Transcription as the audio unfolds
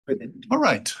All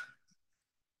right.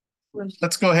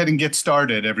 Let's go ahead and get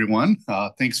started, everyone.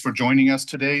 Thanks for joining us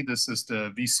today. This is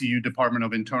the VCU Department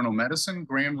of Internal Medicine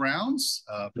Grand Rounds.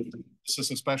 This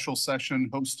is a special session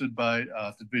hosted by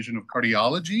the Division of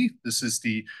Cardiology. This is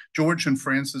the George and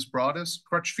Frances Broaddus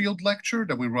Crutchfield Lecture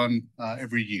that we run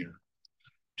every year.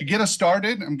 To get us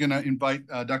started, I'm going to invite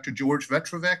Dr. George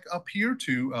Vetrovec up here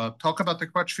to talk about the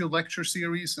Crutchfield Lecture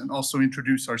Series and also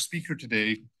introduce our speaker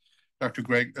today, Dr.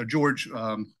 George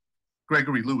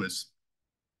Gregory Lewis.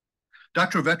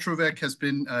 Dr. Vetrovec has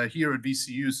been here at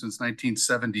VCU since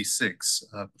 1976.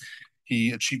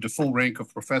 He achieved a full rank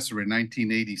of professor in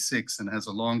 1986 and has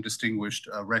a long distinguished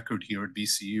record here at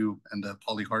VCU and the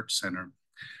Pauli Heart Center.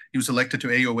 He was elected to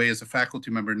AOA as a faculty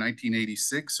member in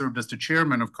 1986, served as the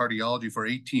chairman of cardiology for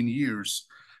 18 years,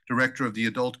 director of the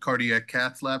adult cardiac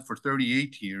cath lab for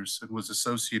 38 years, and was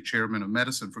associate chairman of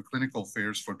medicine for clinical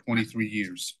affairs for 23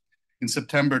 years. In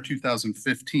September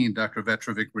 2015, Dr.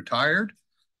 Vetrovec retired.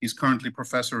 He's currently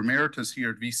professor emeritus here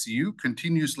at VCU,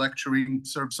 continues lecturing,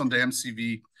 serves on the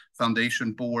MCV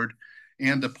Foundation Board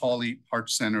and the Pauli Heart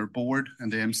Center Board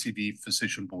and the MCV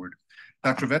Physician Board.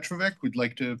 Dr. Vetrovec, we'd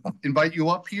like to invite you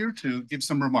up here to give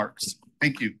some remarks.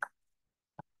 Thank you.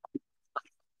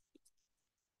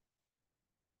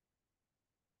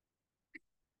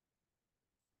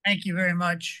 Thank you very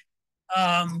much.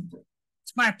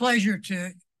 It's my pleasure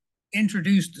to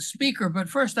introduce the speaker, but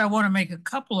first I want to make a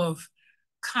couple of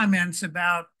comments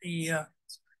about the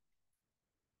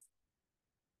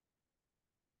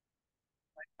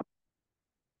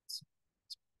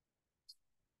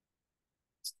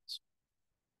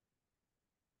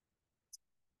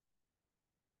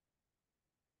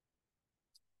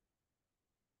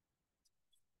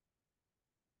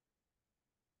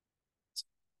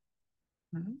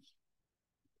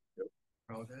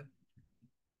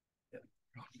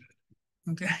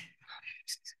Okay.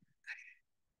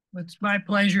 It's my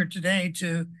pleasure today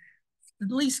to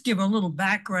at least give a little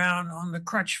background on the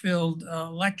Crutchfield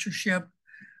lectureship.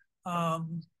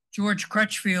 George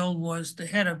Crutchfield was the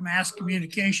head of mass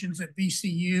communications at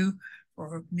VCU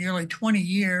for nearly 20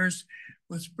 years,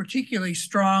 was particularly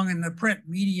strong in the print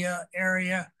media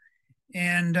area,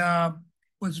 and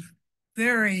was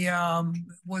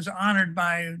honored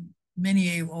by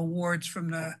many awards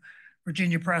from the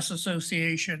Virginia Press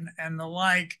Association and the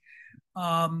like.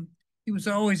 He was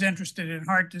always interested in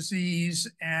heart disease,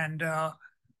 and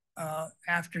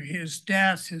after his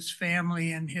death, his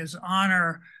family in his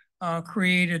honor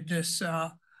created this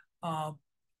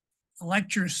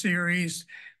lecture series,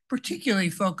 particularly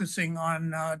focusing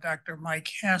on Dr. Mike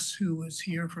Hess, who was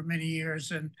here for many years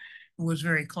and was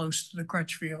very close to the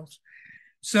Crutchfields.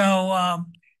 So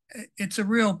it's a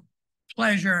real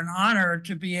pleasure and honor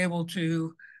to be able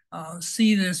to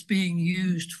see this being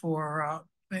used for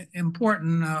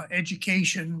important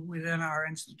education within our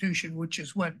institution, which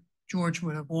is what George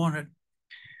would have wanted.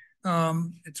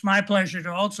 It's my pleasure to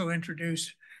also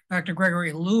introduce Dr.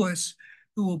 Gregory Lewis,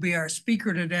 who will be our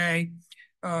speaker today.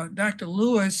 Dr.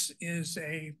 Lewis is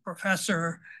a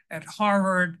professor at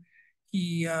Harvard.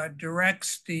 He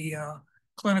directs the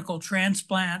clinical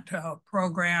transplant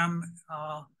program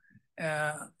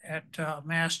at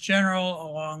Mass General,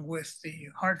 along with the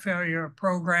heart failure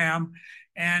program,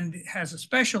 and has a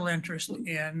special interest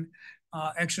in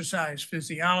exercise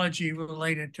physiology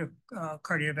related to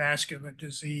cardiovascular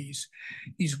disease.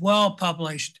 He's well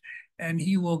published, and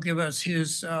he will give us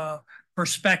his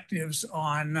perspectives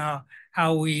on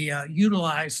how we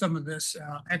utilize some of this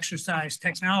exercise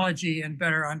technology and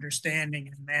better understanding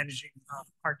and managing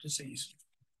heart disease.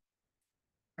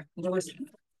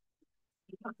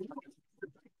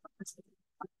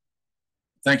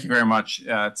 Thank you very much.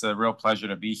 It's a real pleasure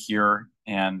to be here,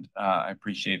 and I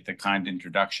appreciate the kind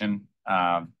introduction.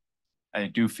 I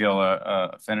do feel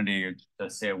a affinity to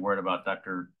say a word about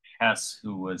Dr. Hess,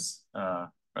 who was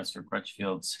Professor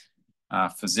Crutchfield's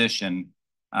physician,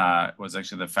 was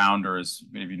actually the founder, as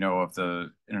many of you know, of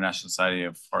the International Society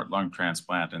of Heart-Lung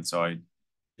Transplant, and so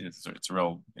it's a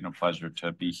real pleasure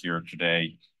to be here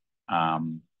today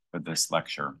for this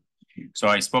lecture. So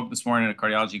I spoke this morning at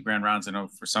Cardiology Grand Rounds. I know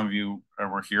for some of you who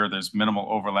were here, there's minimal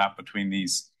overlap between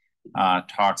these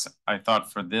talks. I thought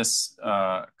for this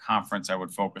conference, I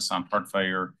would focus on heart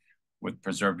failure with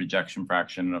preserved ejection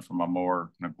fraction from a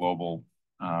more global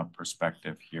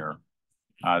perspective here.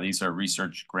 These are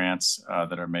research grants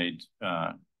that are made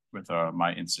with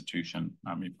my institution,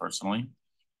 not me personally,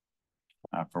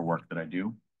 for work that I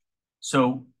do.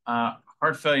 So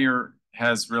heart failure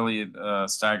has really a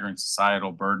staggering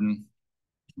societal burden.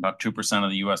 About 2% of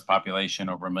the US population,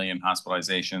 over 1 million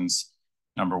hospitalizations.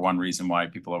 #1 reason why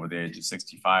people over the age of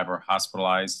 65 are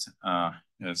hospitalized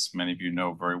as many of you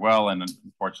know very well, and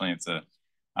unfortunately, it's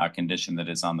a condition that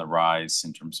is on the rise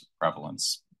in terms of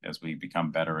prevalence as we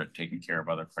become better at taking care of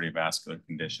other cardiovascular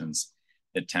conditions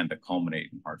that tend to culminate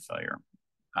in heart failure.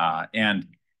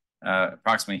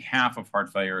 Approximately half of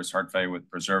heart failure is heart failure with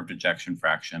preserved ejection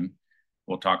fraction.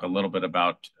 We'll talk a little bit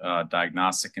about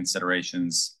diagnostic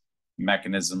considerations,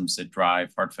 mechanisms that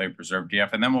drive heart failure preserved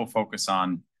EF, and then we'll focus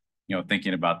on,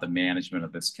 thinking about the management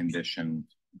of this condition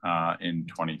in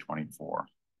 2024.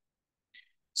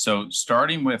 So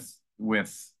starting with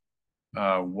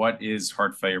what is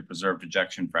heart failure preserved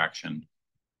ejection fraction?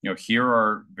 Here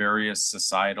are various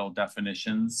societal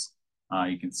definitions.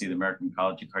 You can see the American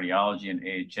College of Cardiology and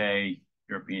AHA,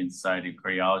 European Society of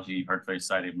Cardiology, Heart Failure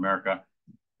Society of America,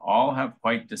 all have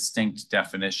quite distinct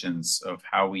definitions of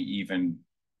how we even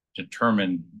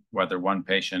determine whether one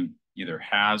patient either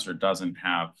has or doesn't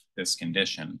have this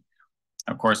condition.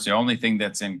 Of course, the only thing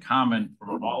that's in common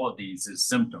for all of these is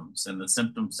symptoms, and the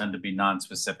symptoms tend to be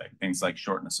nonspecific. Things like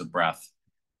shortness of breath,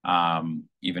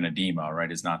 even edema,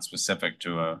 right, is not specific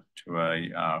to a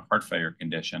heart failure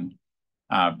condition.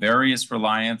 Various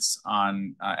reliance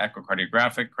on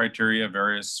echocardiographic criteria,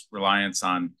 various reliance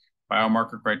on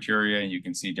biomarker criteria, and you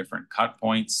can see different cut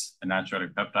points. The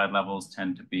natriuretic peptide levels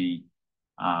tend to be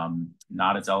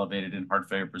not as elevated in heart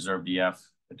failure preserved EF,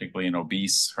 particularly in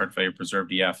obese heart failure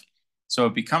preserved EF. So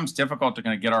it becomes difficult to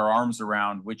kind of get our arms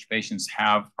around which patients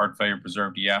have heart failure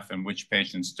preserved EF and which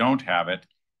patients don't have it,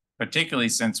 particularly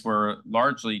since we're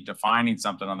largely defining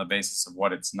something on the basis of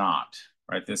what it's not,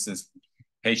 right? This is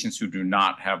patients who do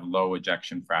not have low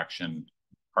ejection fraction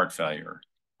heart failure.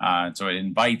 So it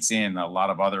invites in a lot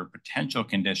of other potential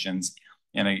conditions,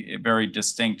 and a very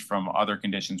distinct from other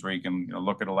conditions where you can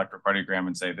look at electrocardiogram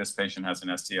and say, this patient has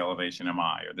an ST elevation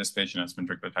MI, or this patient has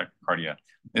ventricular tachycardia.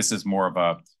 This is more of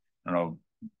a, I don't know,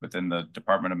 within the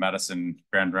Department of Medicine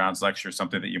grand rounds lecture,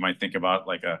 something that you might think about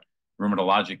like a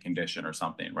rheumatologic condition or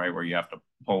something, right? Where you have to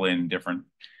pull in different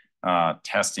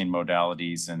testing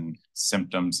modalities and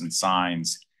symptoms and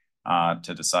signs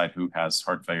to decide who has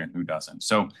heart failure and who doesn't.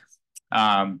 So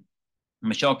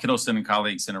Michelle Kittleson and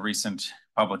colleagues in a recent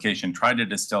publication tried to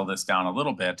distill this down a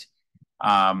little bit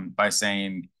by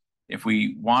saying, if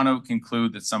we want to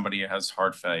conclude that somebody has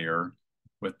heart failure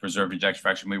with preserved ejection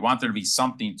fraction, we want there to be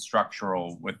something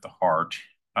structural with the heart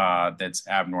that's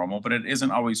abnormal, but it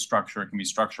isn't always structure. It can be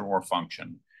structure or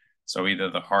function. So either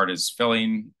the heart is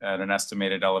filling at an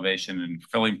estimated elevation and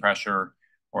filling pressure,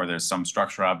 or there's some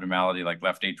structural abnormality like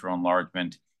left atrial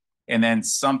enlargement, and then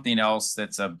something else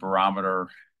that's a barometer,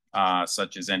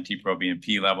 such as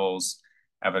NT-proBNP levels,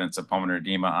 evidence of pulmonary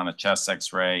edema on a chest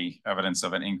X-ray, evidence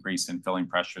of an increase in filling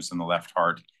pressures in the left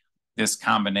heart. This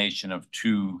combination of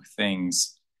two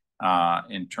things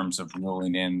in terms of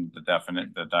ruling in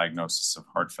the diagnosis of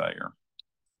heart failure.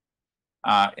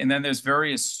 And then there's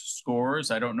various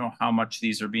scores. I don't know how much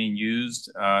these are being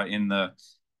used in the,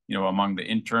 among the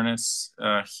internists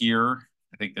here.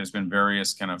 I think there's been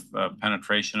various kind of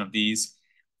penetration of these,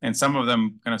 and some of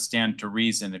them kind of stand to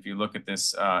reason. If you look at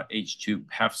this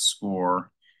H2-PEF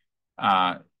score,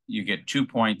 you get 2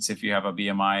 points if you have a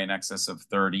BMI in excess of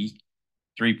 30,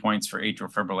 3 points for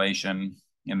atrial fibrillation,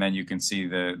 and then you can see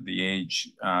the age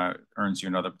earns you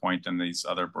another point in these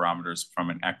other barometers from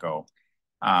an echo.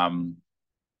 And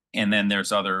then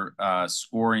there's other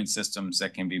scoring systems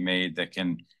that can be made that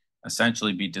can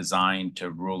essentially be designed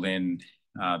to rule in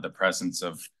the presence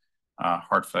of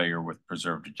heart failure with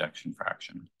preserved ejection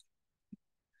fraction.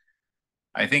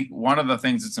 I think one of the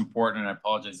things that's important, and I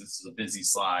apologize, this is a busy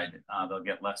slide, they'll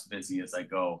get less busy as I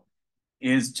go,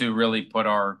 is to really put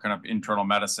our kind of internal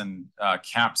medicine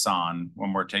caps on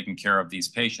when we're taking care of these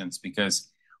patients,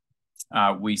 because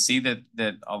we see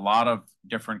that a lot of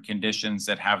different conditions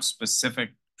that have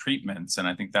specific treatments, and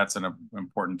I think that's an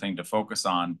important thing to focus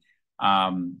on,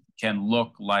 can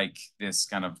look like this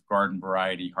kind of garden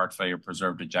variety heart failure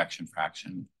preserved ejection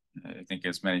fraction. I think,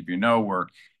 as many of you know, we're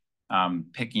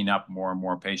picking up more and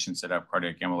more patients that have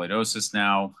cardiac amyloidosis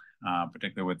now,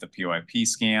 particularly with the POIP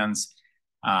scans.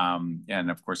 And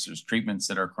of course, there's treatments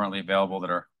that are currently available that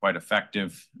are quite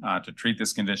effective to treat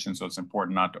this condition, so it's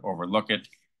important not to overlook it.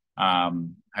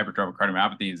 Hypertrophic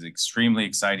cardiomyopathy is an extremely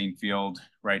exciting field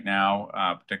right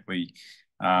now, particularly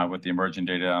with the emerging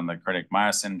data on the cardiac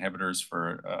myosin inhibitors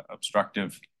for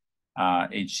obstructive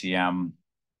HCM.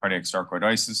 Cardiac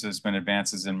sarcoidosis has been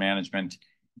advances in management,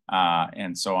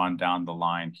 and so on down the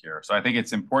line here. So I think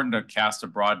it's important to cast a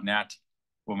broad net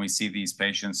when we see these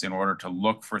patients in order to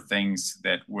look for things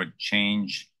that would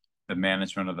change the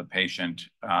management of the patient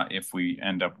if we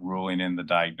end up ruling in the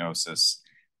diagnosis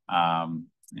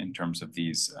in terms of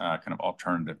these kind of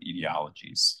alternative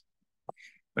etiologies.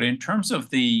 But in terms of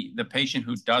the patient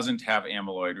who doesn't have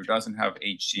amyloid, who doesn't have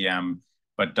HCM,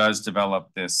 but does develop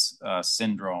this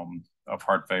syndrome of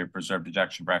heart failure, preserved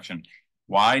ejection fraction,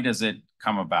 why does it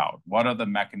come about? What are the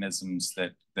mechanisms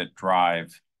that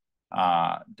drive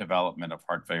development of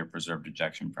heart failure, preserved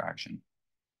ejection fraction?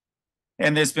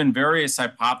 And there's been various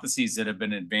hypotheses that have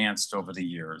been advanced over the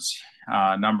years.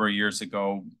 A number of years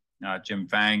ago, Jim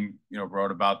Fang,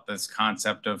 wrote about this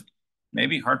concept of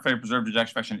maybe heart failure, preserved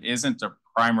ejection fraction isn't a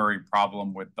primary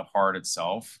problem with the heart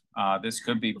itself. This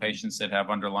could be patients that have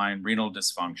underlying renal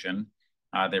dysfunction.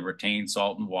 They retain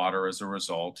salt and water as a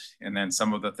result. And then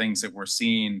some of the things that we're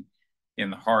seeing in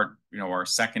the heart, are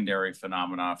secondary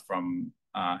phenomena from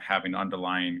having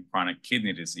underlying chronic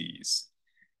kidney disease.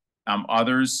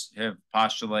 Others have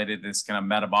postulated this kind of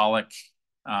metabolic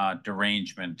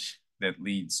derangement that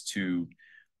leads to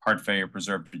heart failure,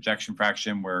 preserved ejection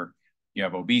fraction, where you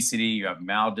have obesity, you have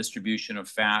maldistribution of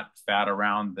fat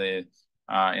around the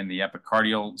in the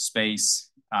epicardial space,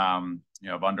 you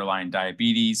have underlying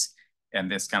diabetes,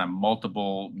 and this kind of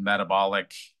multiple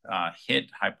metabolic hit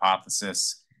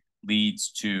hypothesis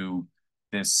leads to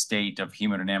this state of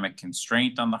hemodynamic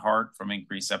constraint on the heart from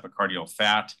increased epicardial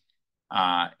fat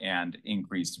and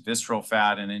increased visceral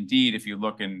fat. And indeed, if you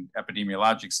look in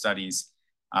epidemiologic studies,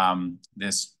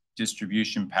 this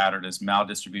distribution pattern, this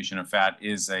maldistribution of fat,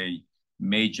 is a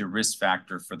major risk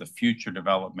factor for the future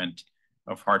development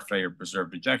of heart failure,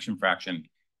 preserved ejection fraction.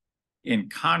 In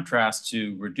contrast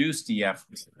to reduced EF,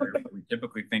 we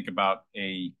typically think about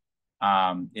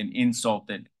an insult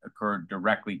that occurred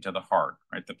directly to the heart,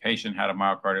 right? The patient had a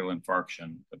myocardial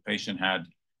infarction. The patient had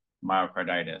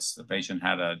myocarditis. The patient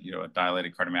had a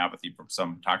dilated cardiomyopathy from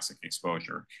some toxic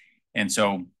exposure. And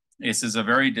so this is a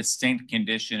very distinct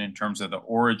condition in terms of the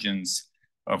origins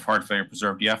of heart failure,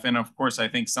 preserved EF. And of course, I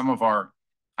think some of our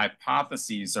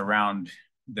hypotheses around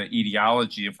the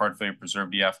etiology of heart failure,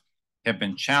 preserved EF have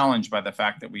been challenged by the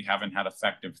fact that we haven't had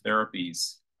effective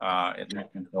therapies, at least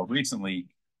until recently,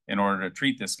 in order to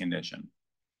treat this condition.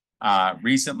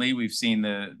 Recently, we've seen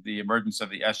the emergence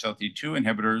of the SGLT2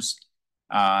 inhibitors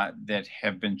that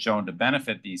have been shown to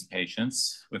benefit these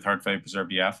patients with heart failure,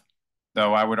 preserved EF,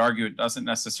 though I would argue it doesn't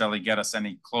necessarily get us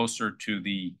any closer to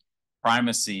the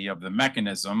primacy of the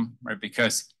mechanism, right?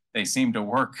 Because they seem to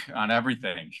work on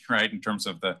everything, right? In terms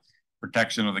of the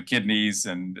protection of the kidneys,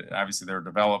 and obviously they're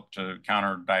developed to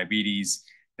counter diabetes.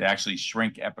 They actually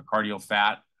shrink epicardial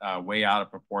fat way out of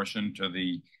proportion to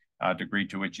the degree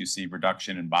to which you see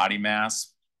reduction in body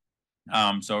mass.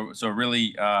 So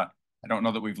really, I don't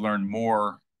know that we've learned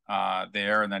more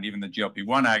there, and then even the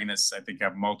GLP-1 agonists, I think,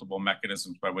 have multiple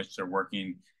mechanisms by which they're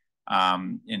working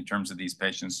in terms of these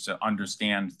patients to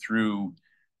understand through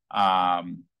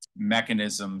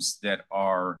mechanisms that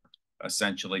are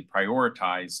essentially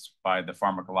prioritized by the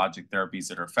pharmacologic therapies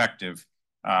that are effective.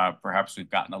 Perhaps we've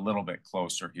gotten a little bit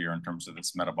closer here in terms of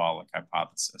this metabolic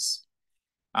hypothesis.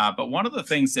 But one of the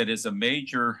things that is a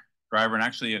major driver, and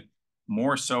actually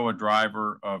more so a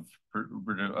driver of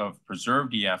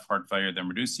preserved EF heart failure than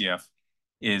reduced EF,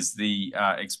 is the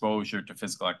exposure to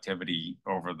physical activity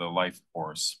over the life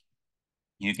course.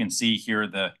 You can see here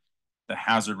the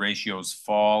hazard ratios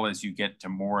fall as you get to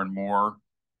more and more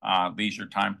leisure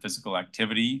time physical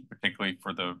activity, particularly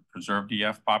for the preserved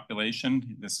EF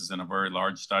population. This is in a very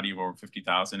large study of over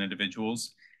 50,000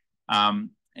 individuals. And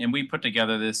we put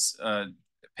together this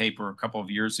paper a couple of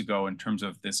years ago in terms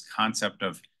of this concept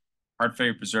of heart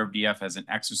failure, preserved EF as an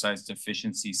exercise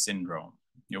deficiency syndrome.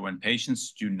 When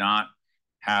patients do not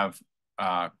have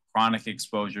chronic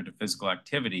exposure to physical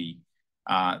activity,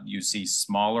 you see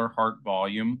smaller heart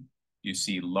volume, you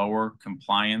see lower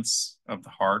compliance of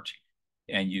the heart,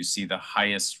 and you see the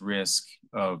highest risk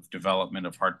of development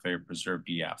of heart failure, preserved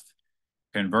EF.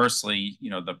 Conversely,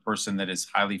 the person that is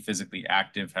highly physically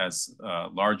active has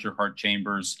larger heart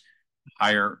chambers,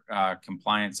 higher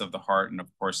compliance of the heart, and of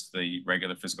course, the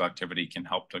regular physical activity can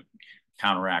help to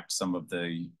counteract some of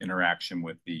the interaction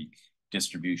with the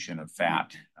distribution of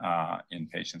fat in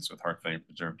patients with heart failure,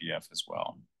 preserved EF as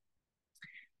well.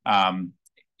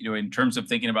 In terms of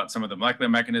thinking about some of the molecular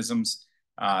mechanisms,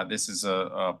 this is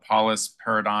a Paulus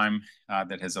paradigm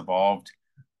that has evolved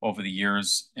over the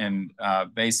years. And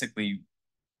basically,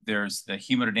 there's the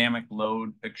hemodynamic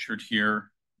load pictured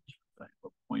here.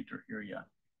 Pointer here, yeah.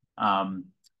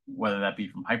 Whether that be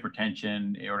from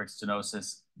hypertension, aortic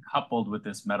stenosis, coupled with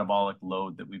this metabolic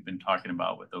load that we've been talking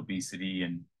about with obesity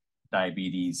and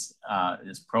diabetes,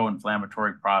 this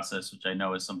pro-inflammatory process, which I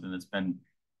know is something that's been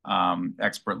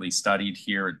expertly studied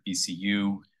here at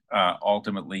VCU,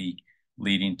 ultimately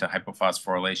leading to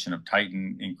hypophosphorylation of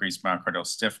titin, increased myocardial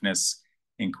stiffness,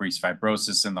 increased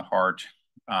fibrosis in the heart,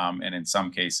 and in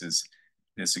some cases,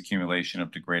 this accumulation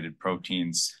of degraded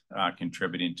proteins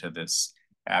contributing to this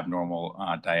abnormal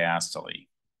diastole.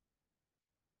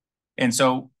 And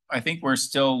so I think we're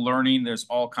still learning. There's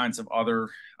all kinds of other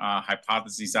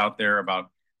hypotheses out there about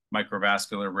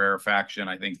microvascular rarefaction.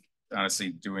 I think, honestly,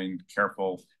 doing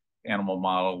careful animal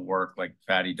model work like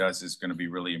Fatty does is going to be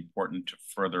really important to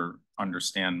further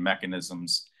understand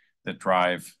mechanisms that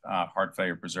drive heart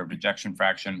failure preserved ejection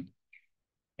fraction.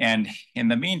 And in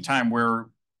the meantime, we're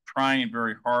trying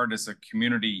very hard as a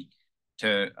community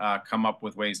to come up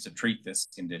with ways to treat this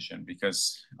condition,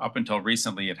 because up until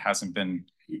recently, it hasn't been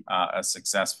a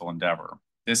successful endeavor.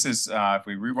 This is, if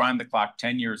we rewind the clock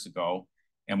 10 years ago,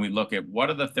 and we look at what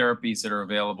are the therapies that are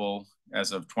available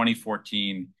as of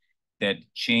 2014 that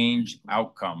change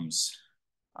outcomes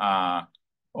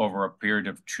over a period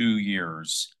of 2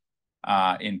 years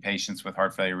in patients with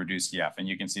heart failure reduced EF. And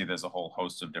you can see there's a whole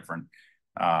host of different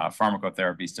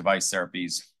pharmacotherapies, device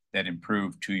therapies that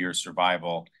improve 2-year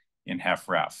survival in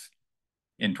HFrEF.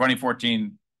 In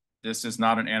 2014, this is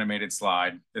not an animated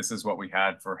slide. This is what we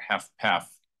had for HFpEF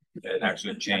that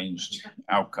actually changed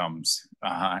outcomes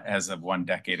as of 1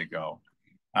 decade ago.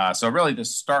 So really the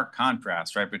stark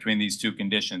contrast, right, between these two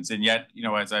conditions. And yet, you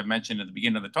know, as I mentioned at the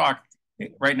beginning of the talk,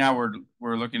 right now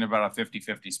we're looking at about a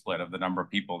 50-50 split of the number of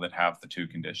people that have the two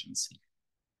conditions.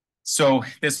 So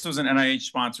this was an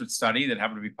NIH-sponsored study that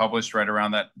happened to be published right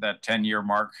around that 10-year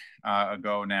mark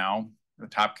ago now. The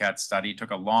TopCat study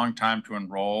took a long time to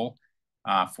enroll,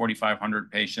 4,500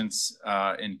 patients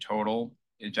in total,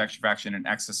 ejection fraction in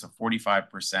excess of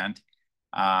 45%.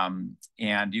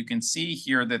 And you can see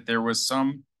here that there was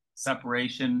some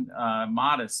separation,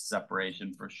 modest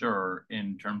separation for sure,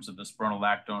 in terms of the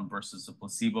spironolactone versus the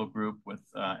placebo group with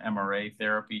MRA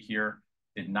therapy here.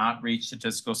 Did not reach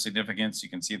statistical significance. You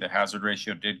can see the hazard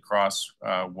ratio did cross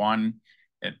 1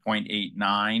 at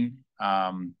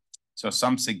 0.89. So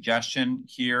some suggestion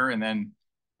here, and then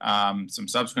some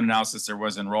subsequent analysis. There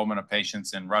was enrollment of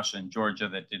patients in Russia and Georgia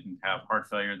that didn't have heart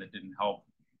failure, that didn't help.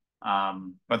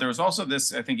 But there was also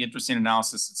this, I think, interesting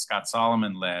analysis that Scott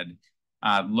Solomon led,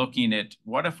 looking at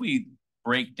what if we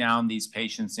break down these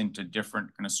patients into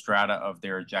different kind of strata of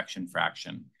their ejection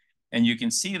fraction. And you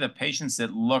can see the patients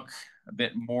that look a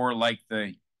bit more like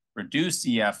the reduced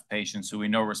EF patients, who we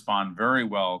know respond very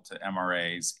well to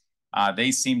MRAs.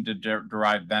 They seem to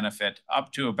derive benefit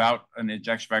up to about an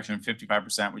ejection fraction of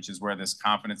 55%, which is where this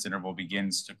confidence interval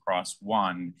begins to cross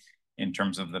 1 in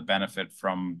terms of the benefit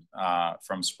from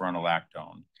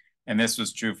spironolactone. And this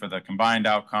was true for the combined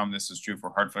outcome. This is true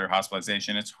for heart failure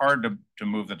hospitalization. It's hard to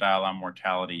move the dial on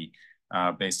mortality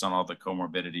based on all the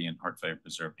comorbidity in heart failure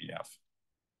preserved EF.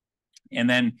 And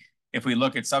then if we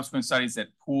look at subsequent studies that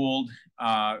pooled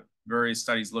various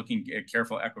studies looking at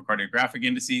careful echocardiographic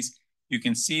indices, you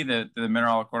can see that the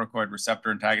mineralocorticoid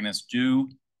receptor antagonists do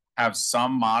have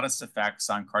some modest effects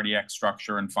on cardiac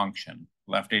structure and function.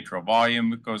 Left atrial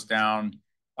volume goes down,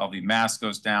 LV mass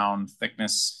goes down,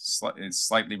 thickness is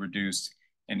slightly reduced,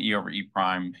 and E over E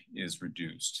prime is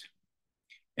reduced.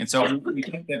 And so we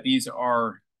think that these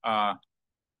are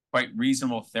quite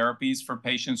reasonable therapies for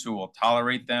patients who will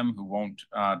tolerate them, who won't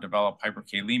develop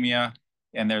hyperkalemia.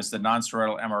 And there's the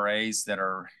nonsteroidal MRAs that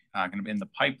are going to be in the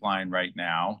pipeline right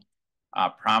now.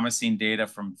 Promising data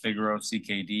from Figaro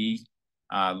CKD,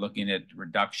 looking at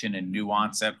reduction in new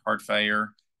onset heart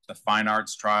failure. The Fine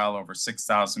Arts trial, over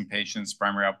 6,000 patients,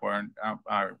 primary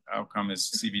outcome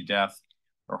is CV death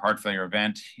or heart failure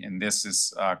event. And this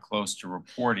is close to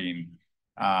reporting,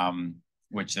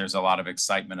 which there's a lot of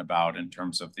excitement about in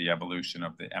terms of the evolution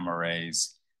of the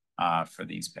MRAs for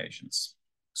these patients.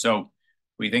 So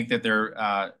we think that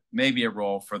there may be a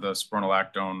role for the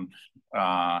spironolactone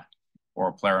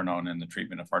or eplerenone in the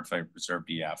treatment of heart failure preserved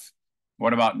EF.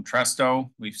 What about Entresto?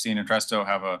 We've seen Entresto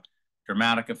have a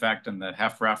dramatic effect in the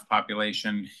HFrEF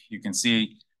population. You can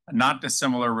see a not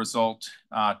dissimilar result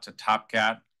to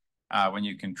TopCat when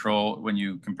you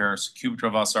compare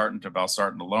sacubitril valsartan to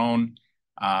valsartan alone,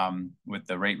 with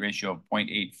the rate ratio of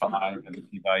 0.85 and the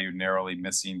p-value narrowly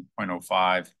missing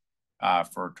 0.05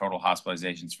 for total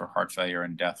hospitalizations for heart failure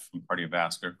and death from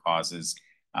cardiovascular causes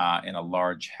in a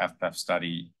large HFpEF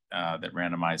study that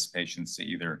randomized patients to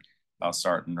either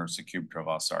valsartan or sacubitril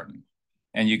valsartan.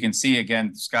 And you can see,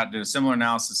 again, Scott did a similar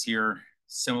analysis here,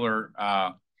 similar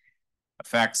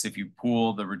effects if you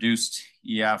pool the reduced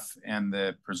EF and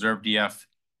the preserved EF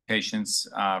patients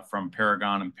from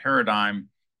Paragon and Paradigm.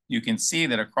 You can see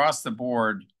that across the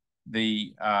board,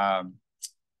 there's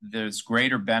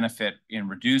greater benefit in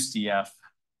reduced EF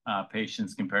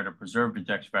patients compared to preserved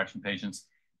ejection fraction patients.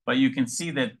 But you can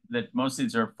see that most of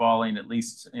these are falling at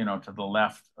least, to the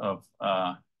left of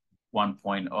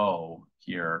 1.0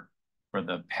 here for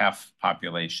the PEF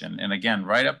population. And again,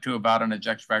 right up to about an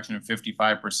ejection fraction of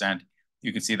 55%,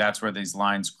 you can see that's where these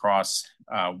lines cross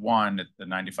 1 at the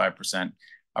 95%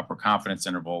 upper confidence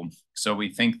interval. So we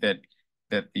think that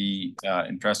the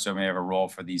Entresto may have a role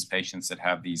for these patients that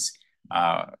have these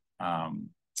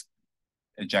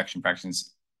ejection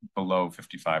fractions below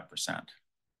 55%.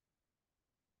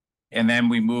 And then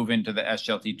we move into the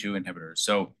SGLT2 inhibitors.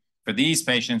 So for these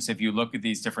patients, if you look at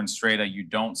these different strata, you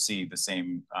don't see the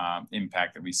same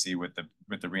impact that we see with the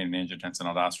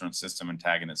renin-angiotensin-aldosterone system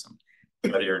antagonism.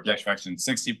 Whether your ejection fraction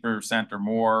 60% or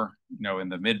more, in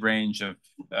the mid-range of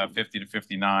 50 to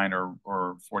 59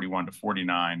 or 41 to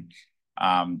 49,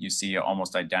 you see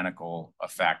almost identical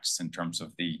effects in terms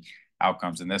of the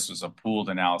outcomes. And this was a pooled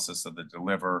analysis of the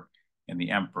DELIVER and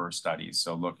the EMPEROR studies.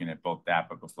 So looking at both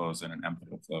dapagliflozin and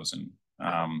empagliflozin.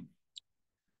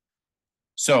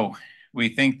 So we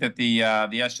think that the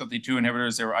SGLT2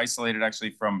 inhibitors, they were isolated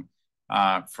actually from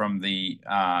the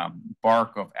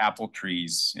bark of apple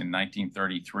trees in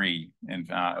 1933 and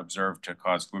observed to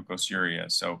cause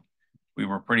glucosuria. So we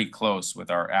were pretty close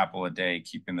with our apple a day,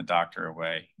 keeping the doctor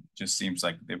away. Just seems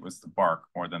like it was the bark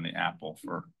more than the apple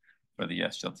for the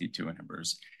SGLT2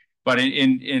 inhibitors. But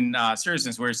in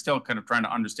seriousness, we're still kind of trying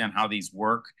to understand how these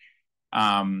work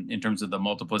in terms of the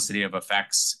multiplicity of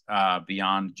effects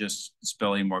beyond just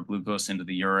spilling more glucose into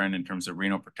the urine in terms of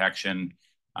renal protection,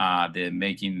 the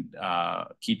making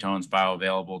ketones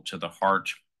bioavailable to the heart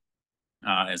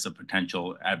as a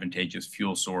potential advantageous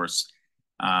fuel source.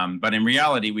 But in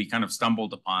reality, we kind of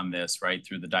stumbled upon this, right,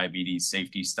 through the diabetes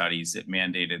safety studies that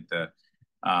mandated the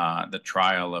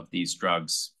trial of these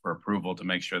drugs for approval to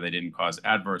make sure they didn't cause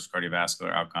adverse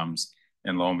cardiovascular outcomes.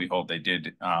 And lo and behold, they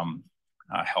did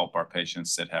help our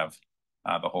patients that have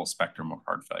the whole spectrum of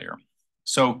heart failure.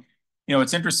 So,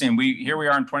 it's interesting. Here we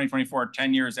are in 2024,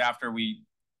 10 years after we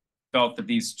felt that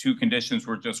these two conditions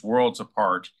were just worlds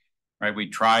apart, right? We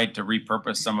tried to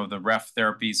repurpose some of the REF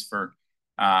therapies for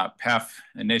PEF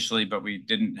initially, but we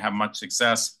didn't have much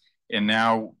success. And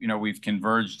now, we've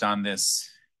converged on this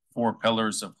 4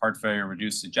 pillars of heart failure,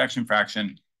 reduced ejection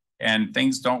fraction, and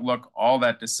things don't look all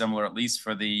that dissimilar, at least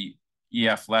for the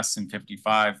EF less than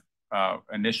 55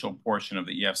 initial portion of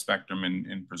the EF spectrum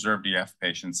in preserved EF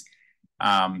patients.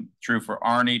 True for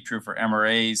ARNI, true for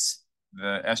MRAs.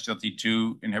 The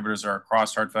SGLT2 inhibitors are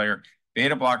across heart failure.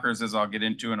 Beta blockers, as I'll get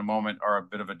into in a moment, are a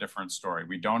bit of a different story.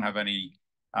 We don't have any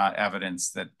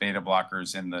evidence that beta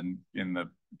blockers in the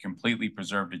completely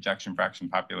preserved ejection fraction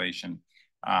population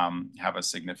have a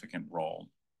significant role.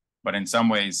 But in some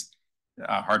ways,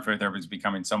 heart failure therapy is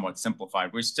becoming somewhat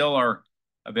simplified. We still are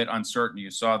a bit uncertain. You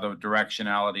saw the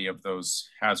directionality of those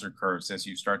hazard curves as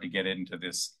you start to get into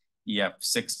this EF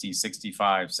 60,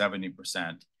 65,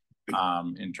 70%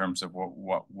 in terms of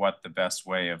what the best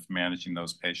way of managing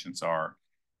those patients are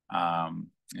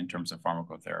in terms of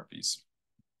pharmacotherapies.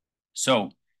 So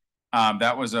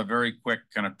that was a very quick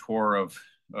kind of tour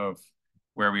of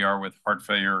where we are with heart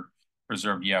failure,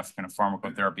 preserved EF kind of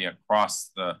pharmacotherapy across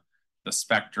the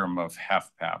spectrum of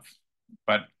HFpEF.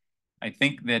 But I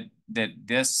think that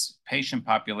this patient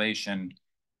population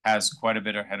has quite a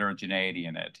bit of heterogeneity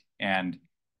in it. And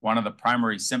one of the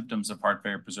primary symptoms of heart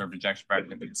failure, preserved ejection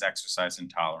fraction, is exercise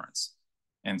intolerance.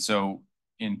 And so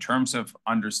in terms of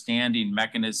understanding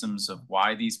mechanisms of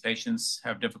why these patients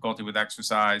have difficulty with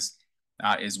exercise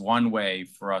is one way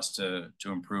for us to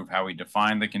improve how we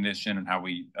define the condition and how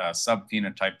we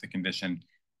subphenotype the condition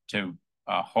to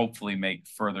hopefully make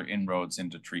further inroads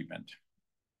into treatment.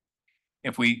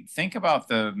 If we think about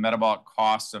the metabolic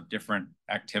costs of different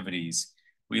activities,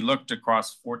 we looked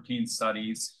across 14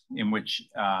 studies in which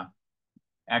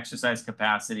exercise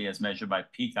capacity as measured by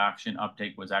peak oxygen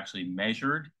uptake was actually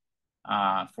measured,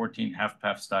 14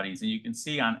 HFpEF studies. And you can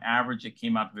see on average, it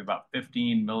came out to be about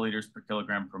 15 milliliters per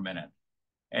kilogram per minute.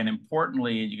 And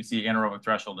importantly, you can see anaerobic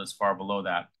threshold is far below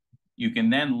that. You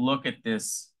can then look at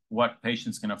this, what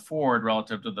patients can afford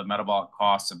relative to the metabolic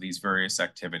costs of these various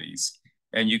activities.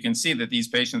 And you can see that these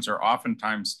patients are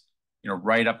oftentimes,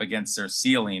 right up against their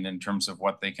ceiling in terms of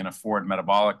what they can afford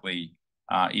metabolically,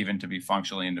 even to be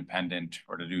functionally independent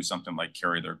or to do something like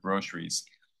carry their groceries.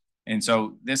 And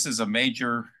so this is a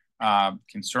major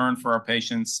concern for our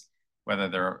patients, whether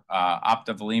they're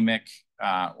optovolemic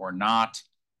or not.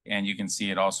 And you can see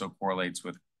it also correlates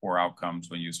with poor outcomes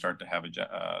when you start to have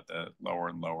the lower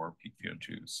and lower peak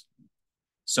VO2s.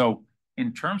 So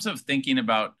in terms of thinking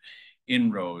about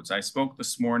inroads, I spoke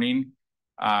this morning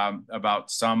about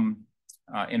some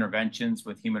interventions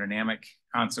with hemodynamic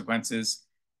consequences.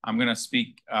 I'm going to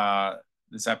speak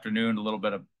this afternoon a little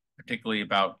bit particularly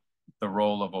about the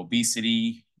role of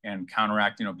obesity and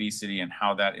counteracting obesity and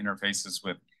how that interfaces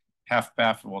with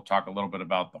HFpEF. We'll talk a little bit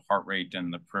about the heart rate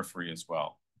and the periphery as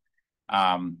well.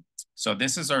 So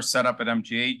this is our setup at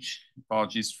MGH.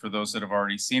 Apologies for those that have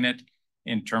already seen it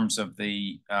in terms of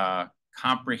the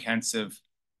comprehensive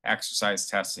exercise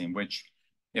testing, which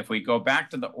if we go back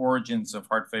to the origins of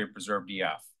heart failure preserved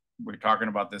EF, we're talking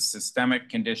about this systemic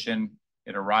condition.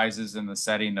 It arises in the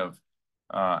setting of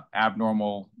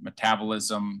abnormal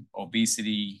metabolism,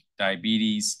 obesity,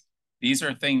 diabetes. These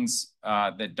are things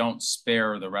that don't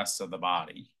spare the rest of the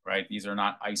body, right? These are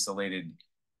not isolated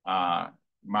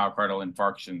myocardial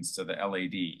infarctions to the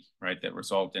LAD, right, that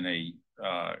result in a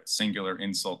singular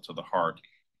insult to the heart.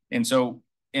 And so,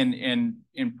 and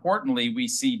importantly, we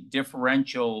see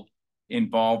differential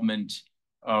involvement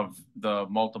of the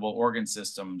multiple organ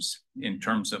systems in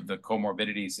terms of the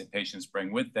comorbidities that patients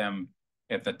bring with them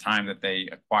at the time that they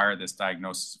acquire this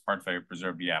diagnosis of heart failure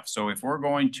preserved EF. So if we're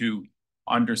going to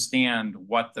understand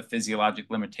what the physiologic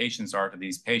limitations are to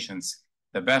these patients,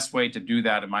 the best way to do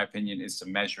that, in my opinion, is to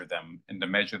measure them, and to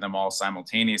measure them all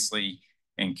simultaneously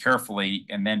and carefully,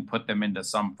 and then put them into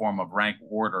some form of rank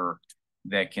order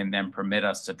that can then permit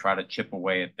us to try to chip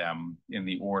away at them in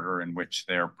the order in which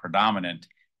they're predominant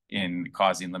in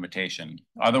causing limitation.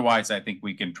 Otherwise, I think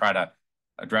we can try to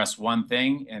address one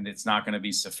thing, and it's not going to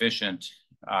be sufficient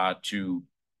to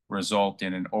result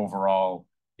in an overall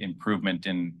improvement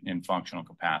in functional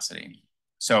capacity.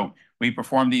 So we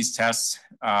perform these tests,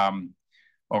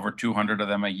 over 200 of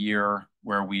them a year,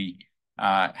 where we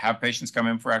have patients come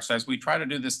in for exercise. We try to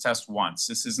do this test once.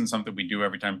 This isn't something we do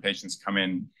every time patients come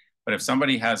in. But if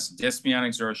somebody has dyspnea on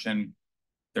exertion,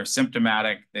 they're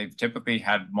symptomatic, they've typically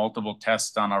had multiple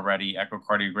tests done already,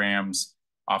 echocardiograms,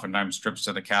 oftentimes trips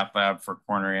to the cath lab for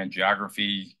coronary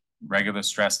angiography, regular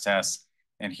stress tests.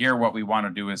 And here what we want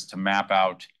to do is to map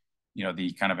out, you know,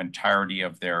 the kind of entirety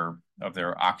of their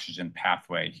oxygen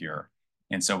pathway here.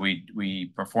 And so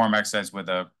we perform exercise with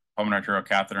a pulmonary arterial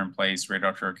catheter in place, radial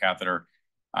arterial catheter,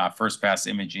 first pass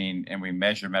imaging, and we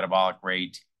measure metabolic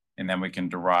rate, and then we can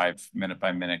derive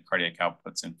minute-by-minute cardiac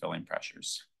outputs and filling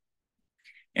pressures.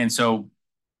 And so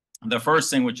the first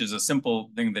thing, which is a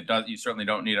simple thing that you certainly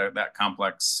don't need that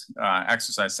complex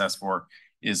exercise test for,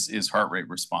 is heart rate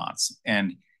response.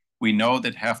 And we know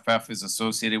that HFpEF is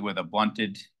associated with a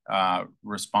blunted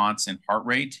response in heart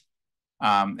rate.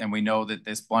 And we know that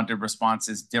this blunted response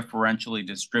is differentially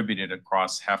distributed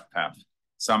across HFpEF.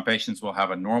 Some patients will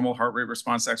have a normal heart rate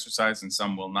response to exercise and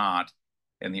some will not.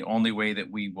 And the only way that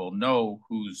we will know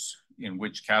who's in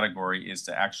which category is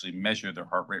to actually measure their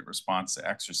heart rate response to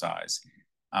exercise.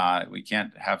 We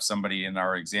can't have somebody in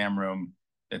our exam room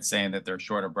that's saying that they're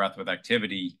short of breath with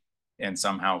activity and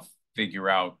somehow figure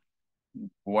out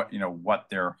what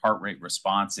their heart rate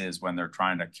response is when they're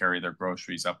trying to carry their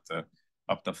groceries up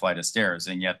the flight of stairs.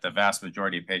 And yet the vast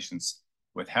majority of patients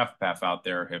with HFpEF out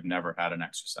there have never had an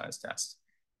exercise test.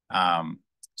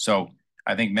 So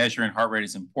I think measuring heart rate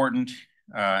is important.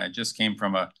 It just came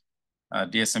from a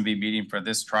DSMB meeting for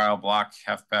this trial, block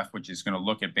HFpEF, which is going to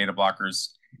look at beta blockers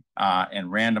and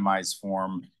randomized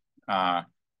form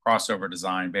crossover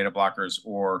design, beta blockers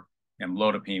or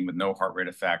amlodipine with no heart rate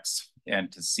effects,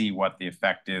 and to see what the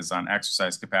effect is on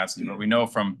exercise capacity. But we know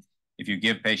from if you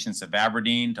give patients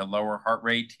ivabradine to lower heart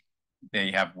rate,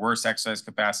 they have worse exercise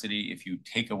capacity. If you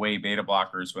take away beta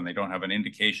blockers when they don't have an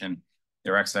indication,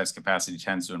 their exercise capacity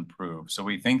tends to improve. So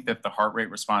we think that the heart rate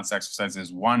response exercise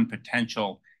is one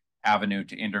potential avenue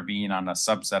to intervene on a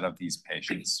subset of these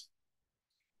patients.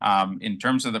 In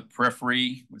terms of the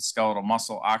periphery with skeletal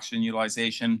muscle oxygen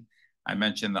utilization, I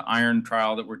mentioned the iron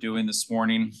trial that we're doing this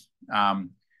morning.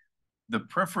 The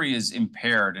periphery is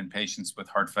impaired in patients with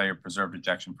heart failure preserved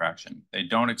ejection fraction. They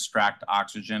don't extract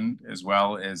oxygen as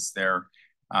well as their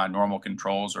normal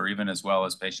controls, or even as well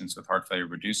as patients with heart failure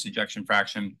reduced ejection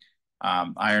fraction.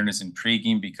 Iron is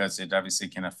intriguing because it obviously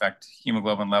can affect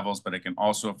hemoglobin levels, but it can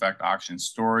also affect oxygen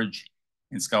storage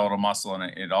in skeletal muscle,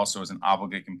 and it also is an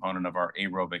obligate component of our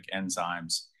aerobic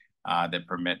enzymes that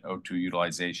permit O2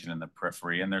 utilization in the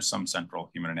periphery, and there's some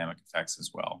central hemodynamic effects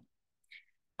as well.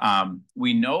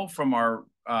 We know from our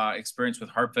experience with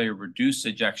heart failure reduced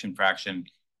ejection fraction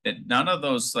that none of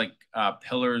those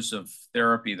pillars of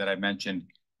therapy that I mentioned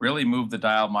really move the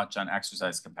dial much on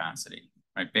exercise capacity,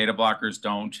 right? Beta blockers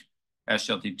don't,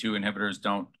 SGLT2 inhibitors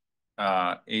don't,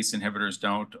 ACE inhibitors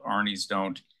don't, ARNIs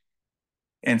don't.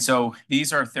 And so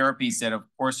these are therapies that, of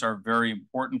course, are very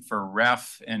important for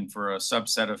REF and for a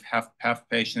subset of HFpEF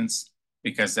patients,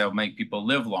 because they'll make people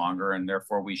live longer, and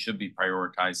therefore we should be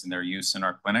prioritizing their use in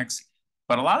our clinics.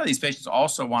 But a lot of these patients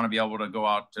also want to be able to go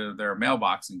out to their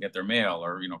mailbox and get their mail,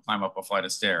 or climb up a flight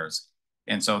of stairs.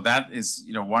 And so that is,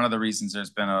 one of the reasons there's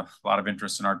been a lot of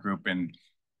interest in our group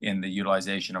in the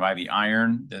utilization of IV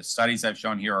iron. The studies I've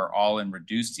shown here are all in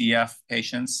reduced EF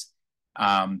patients.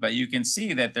 But you can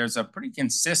see that there's a pretty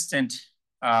consistent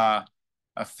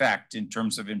effect in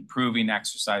terms of improving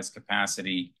exercise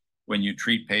capacity when you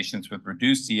treat patients with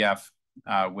reduced EF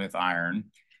with iron.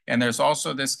 And there's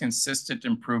also this consistent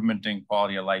improvement in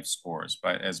quality of life scores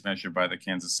as measured by the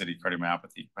Kansas City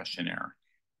Cardiomyopathy Questionnaire.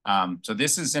 So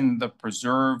this is in the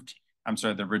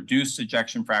the reduced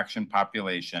ejection fraction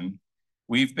population.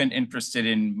 We've been interested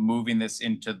in moving this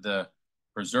into the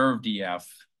preserved EF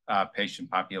patient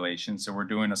population. So we're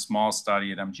doing a small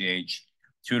study at MGH,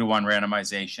 2-to-1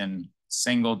 randomization,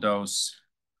 single dose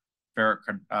ferric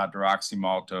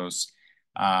deoxymaltose,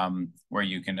 where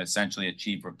you can essentially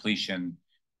achieve repletion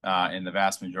in the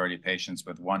vast majority of patients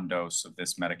with 1 dose of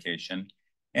this medication.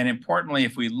 And importantly,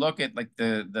 if we look at like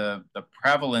the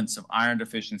prevalence of iron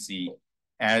deficiency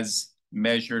as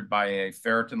measured by a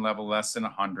ferritin level less than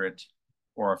 100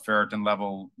 or a ferritin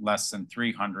level less than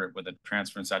 300 with a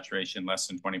transferrin saturation less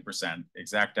than 20%,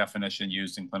 exact definition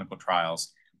used in clinical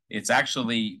trials, it's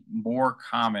actually more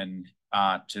common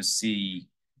to see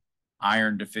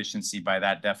iron deficiency by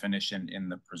that definition in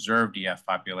the preserved EF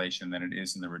population than it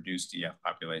is in the reduced EF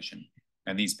population.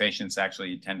 And these patients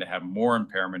actually tend to have more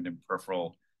impairment in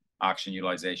peripheral oxygen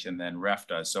utilization than REF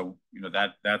does. So,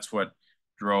 that's what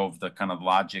drove the kind of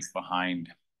logic behind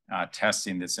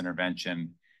testing this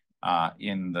intervention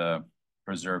in the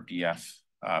preserved EF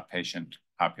patient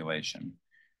population.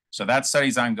 So that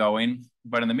study's ongoing.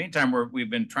 But in the meantime, we've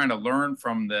been trying to learn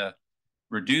from the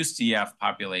reduced EF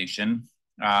population.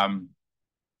 I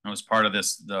was part of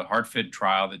the HeartFit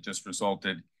trial that just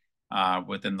resulted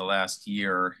within the last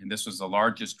year. And this was the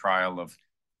largest trial of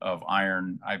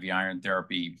IV iron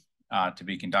therapy to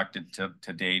be conducted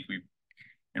to date. We've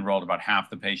enrolled about half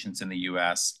the patients in the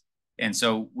US. And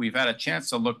so we've had a chance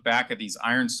to look back at these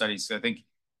iron studies. So I think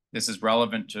this is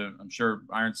relevant to, I'm sure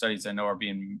iron studies I know are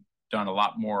being done a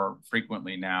lot more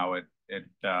frequently now at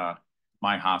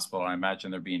my hospital. I imagine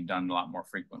they're being done a lot more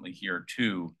frequently here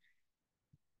too.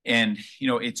 And,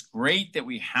 it's great that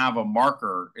we have a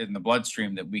marker in the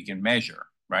bloodstream that we can measure,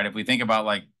 right? If we think about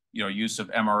like, use of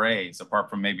MRAs, apart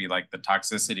from maybe like the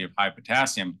toxicity of high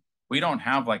potassium, we don't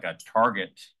have like a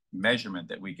target measurement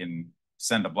that we can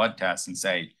send a blood test and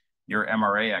say, your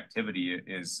MRA activity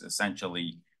is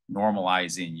essentially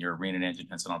normalizing your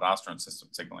renin-angiotensin-aldosterone system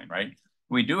signaling, right?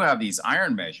 We do have these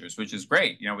iron measures, which is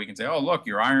great. We can say, oh, look,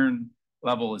 your iron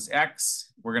level is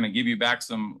X. We're going to give you back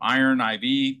some iron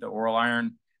IV. The oral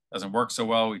iron doesn't work so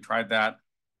well. We tried that.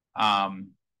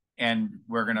 And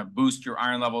we're going to boost your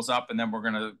iron levels up, and then we're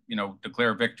going to,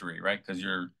 declare victory, right? Because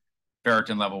your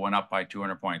ferritin level went up by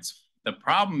 200 points. The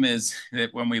problem is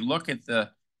that when we look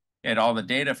at all the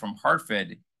data from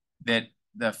HeartFit, that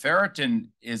the ferritin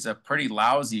is a pretty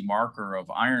lousy marker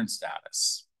of iron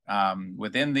status.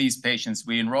 Within these patients,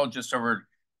 we enrolled just over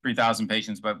 3,000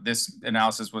 patients, but this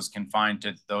analysis was confined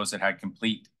to those that had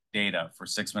complete data for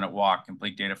 6-minute walk,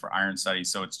 complete data for iron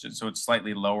studies. So it's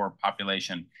slightly lower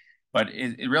population. But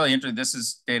it really interesting. This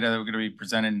is data that we're going to be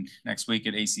presenting next week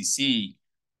at ACC.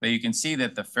 But you can see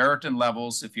that the ferritin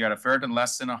levels, if you had a ferritin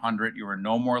less than 100, you were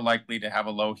no more likely to have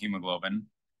a low hemoglobin.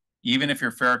 Even if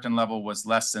your ferritin level was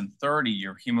less than 30,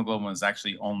 your hemoglobin was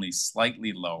actually only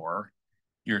slightly lower.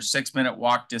 Your 6-minute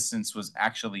walk distance was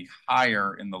actually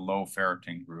higher in the low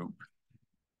ferritin group.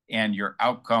 And your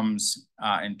outcomes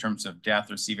in terms of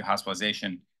death or CV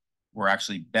hospitalization were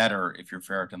actually better if your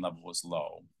ferritin level was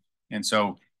low.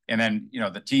 And then,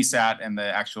 the TSAT and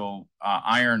the actual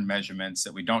iron measurements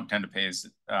that we don't tend to pay as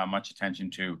much attention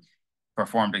to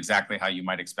performed exactly how you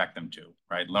might expect them to,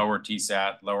 right? Lower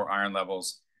TSAT, lower iron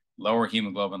levels, lower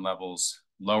hemoglobin levels,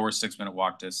 lower 6-minute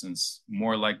walk distance,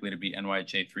 more likely to be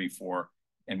NYHA 3-4,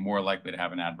 and more likely to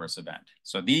have an adverse event.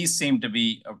 So these seem to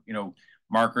be,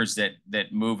 markers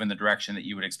that move in the direction that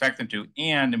you would expect them to.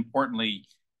 And importantly,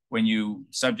 when you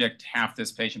subject half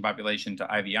this patient population to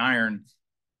IV iron,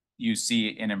 you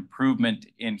see an improvement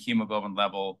in hemoglobin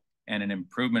level and an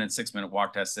improvement in 6-minute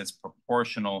walk test that's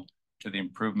proportional to the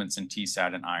improvements in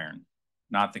TSAT and iron,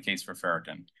 not the case for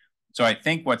ferritin. So I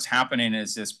think what's happening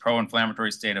is this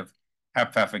pro-inflammatory state of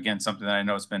HFpEF, again, something that I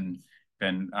know has been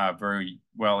very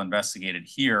well investigated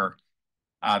here.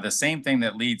 The same thing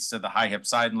that leads to the high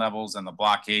hepcidin levels and the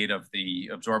blockade of the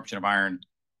absorption of iron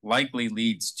likely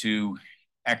leads to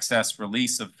excess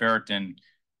release of ferritin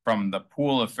from the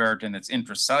pool of ferritin that's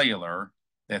intracellular,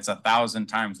 that's 1,000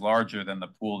 times larger than the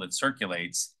pool that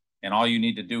circulates. And all you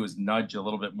need to do is nudge a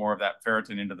little bit more of that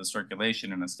ferritin into the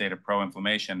circulation in a state of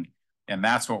pro-inflammation. And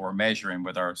that's what we're measuring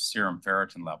with our serum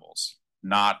ferritin levels,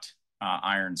 not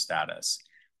iron status.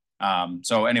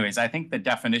 So anyways, I think the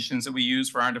definitions that we use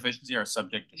for iron deficiency are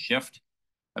subject to shift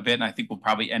a bit, and I think we'll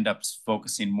probably end up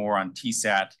focusing more on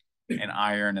TSAT and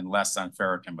iron and less on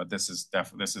ferritin, but this is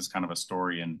kind of a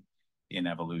story in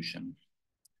evolution.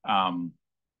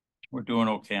 We're doing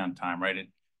okay on time, right? At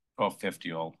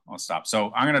 12:50, I'll stop.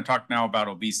 So I'm going to talk now about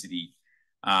obesity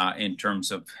in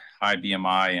terms of high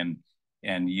BMI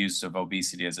and use of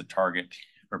obesity as a target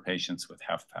for patients with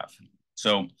HFpEF.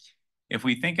 So if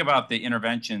we think about the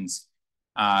interventions,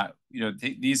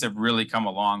 these have really come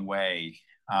a long way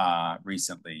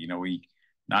recently.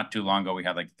 Not too long ago, we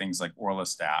had like things like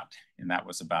orlistat, and that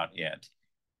was about it.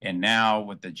 And now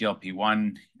with the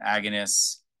GLP-1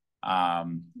 agonists,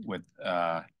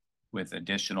 with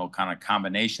additional kind of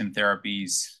combination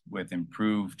therapies, with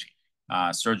improved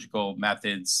surgical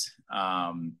methods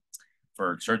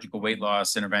for surgical weight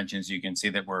loss interventions, you can see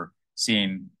that we're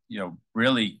seeing,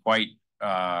 really quite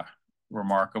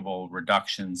remarkable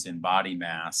reductions in body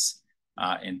mass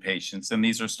in patients. And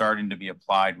these are starting to be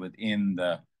applied within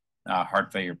the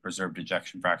heart failure preserved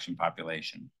ejection fraction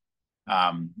population.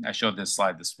 I showed this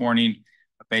slide this morning.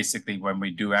 Basically, when we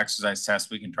do exercise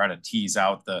tests, we can try to tease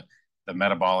out the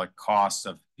metabolic costs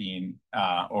of being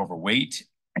overweight.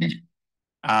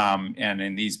 And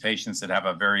in these patients that have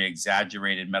a very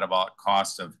exaggerated metabolic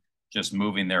cost of just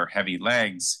moving their heavy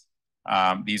legs,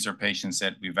 these are patients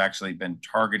that we've actually been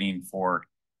targeting for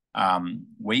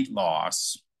weight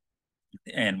loss.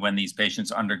 And when these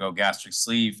patients undergo gastric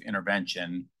sleeve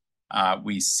intervention,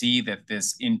 we see that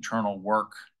this internal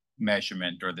work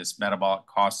measurement or this metabolic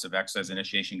cost of exercise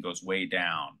initiation goes way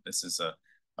down. This is a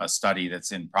study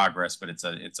that's in progress, but it's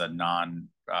a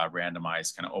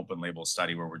non-randomized kind of open label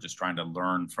study where we're just trying to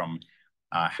learn from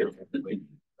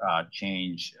how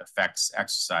change affects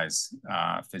exercise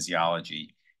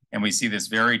physiology. And we see this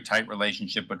very tight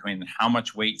relationship between how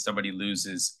much weight somebody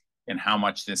loses and how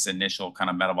much this initial kind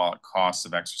of metabolic cost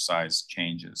of exercise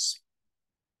changes.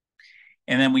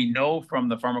 And then we know from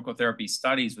the pharmacotherapy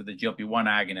studies with the GLP-1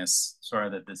 agonists, sorry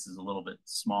that this is a little bit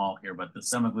small here, but the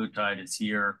semaglutide is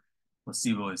here,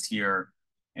 placebo is here.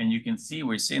 And you can see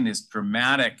we're seeing this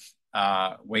dramatic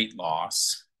weight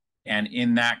loss. And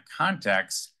in that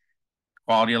context,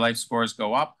 quality of life scores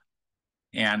go up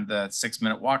and the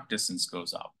 6-minute walk distance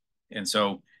goes up. And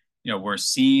so, we're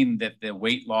seeing that the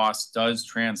weight loss does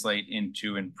translate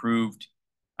into improved,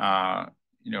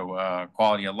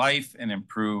 quality of life and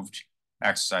improved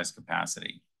exercise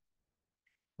capacity.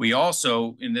 We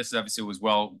also, and this obviously was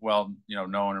well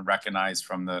known and recognized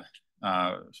from the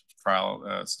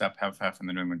trial STEP HFpEF in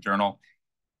the New England Journal.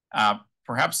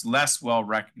 Perhaps less well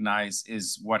recognized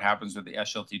is what happens with the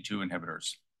SGLT2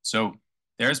 inhibitors. So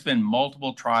there's been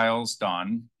multiple trials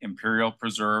done. Imperial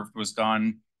Preserved was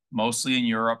done mostly in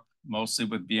Europe, mostly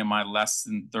with BMI less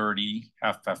than 30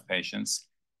 HFpEF patients.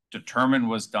 Determine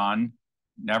was done,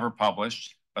 never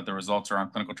published, but the results are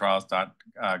on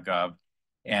clinicaltrials.gov.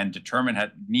 And Determine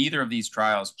had neither of these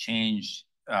trials changed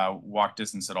walk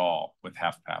distance at all with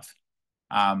HFpEF.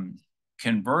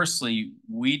 Conversely,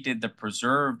 we did the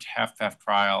preserved HFpEF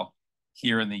trial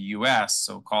here in the US,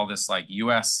 so call this like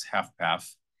US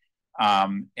HFpEF.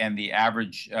 And the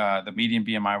average, the median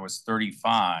BMI was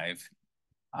 35.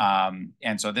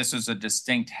 And so this is a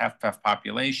distinct HFpEF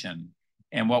population.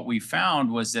 And what we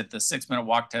found was that the 6-minute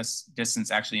walk test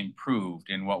distance actually improved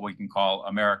in what we can call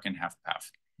American HFpEF.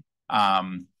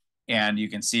 And you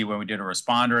can see when we did a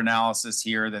responder analysis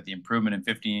here that the improvement in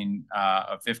 15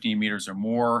 meters or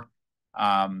more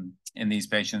in these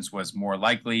patients was more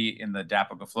likely in the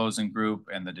dapagliflozin group,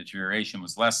 and the deterioration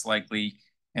was less likely.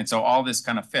 And so all this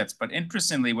kind of fits. But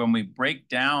interestingly, when we break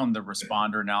down the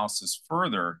responder analysis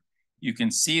further, you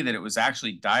can see that it was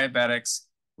actually diabetics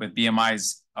with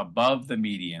BMIs above the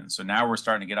median. So now we're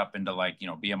starting to get up into like,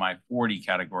 BMI 40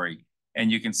 category.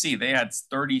 And you can see they had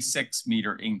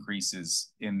 36-meter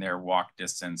increases in their walk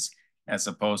distance, as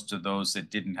opposed to those that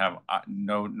didn't have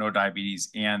no diabetes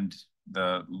and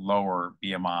the lower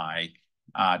BMI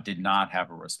did not have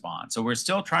a response. So we're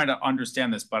still trying to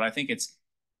understand this, but I think it's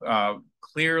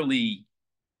clearly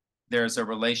there's a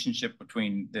relationship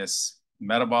between this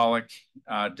metabolic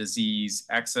disease,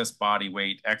 excess body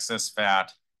weight, excess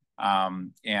fat,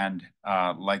 and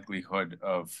likelihood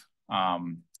of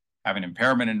having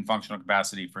impairment in functional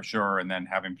capacity for sure, and then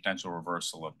having potential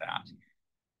reversal of that.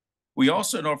 We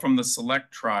also know from the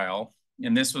SELECT trial,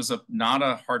 and this was not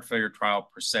a heart failure trial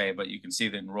per se, but you can see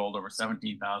that enrolled over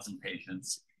 17,000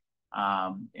 patients,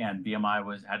 and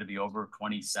BMI had to be over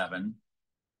 27.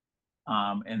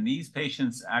 And these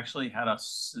patients actually had a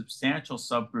substantial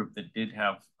subgroup that did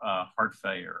have heart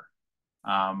failure.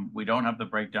 We don't have the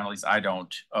breakdown, at least I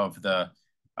don't, of the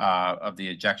the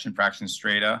ejection fraction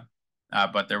strata,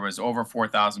 but there was over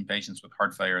 4,000 patients with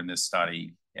heart failure in this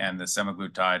study, and the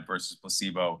semaglutide versus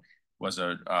placebo was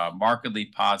a markedly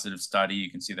positive study.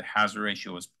 You can see the hazard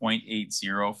ratio was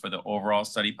 0.80 for the overall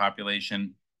study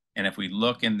population. And if we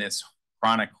look in this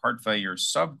chronic heart failure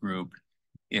subgroup,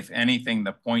 if anything,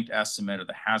 the point estimate of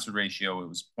the hazard ratio, it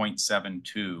was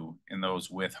 0.72 in those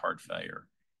with heart failure.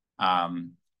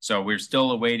 So we're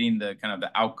still awaiting the kind of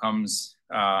the outcomes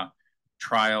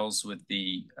trials with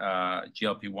the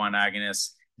GLP-1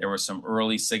 agonists. There were some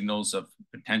early signals of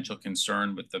potential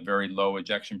concern with the very low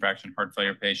ejection fraction heart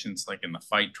failure patients, like in the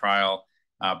FIGHT trial.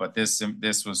 But this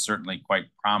was certainly quite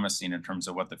promising in terms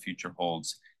of what the future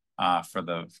holds for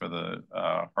the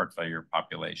heart failure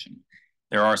population.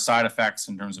 There are side effects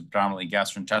in terms of predominantly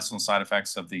gastrointestinal side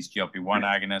effects of these GLP-1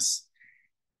 agonists.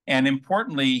 And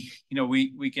importantly,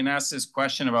 we can ask this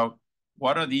question about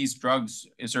what are these drugs?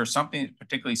 Is there something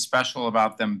particularly special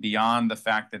about them beyond the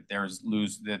fact that there's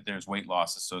weight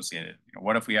loss associated?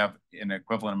 What if we have an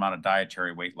equivalent amount of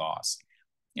dietary weight loss?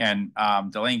 And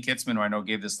Delane Kitzman, who I know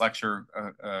gave this lecture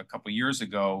a couple of years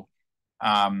ago,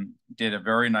 did a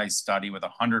very nice study with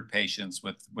 100 patients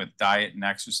with diet and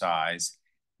exercise,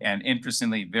 and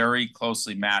interestingly, very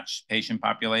closely matched patient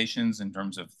populations in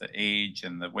terms of the age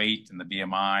and the weight and the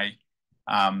BMI.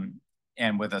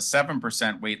 And with a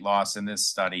 7% weight loss in this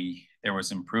study, there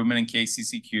was improvement in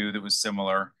KCCQ that was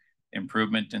similar,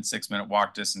 improvement in 6-minute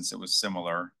walk distance that was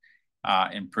similar,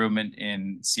 improvement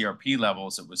in CRP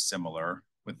levels that was similar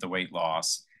with the weight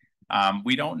loss.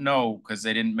 We don't know because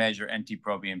they didn't measure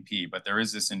NT-proBNP, but there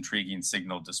is this intriguing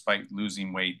signal. Despite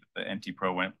losing weight, the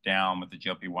NT-pro went down with the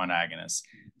GLP-1 agonist.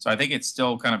 So I think it's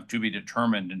still kind of to be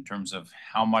determined in terms of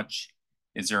how much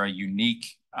is there a unique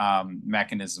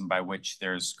mechanism by which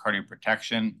there's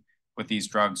cardioprotection with these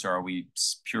drugs, or are we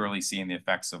purely seeing the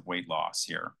effects of weight loss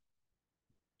here?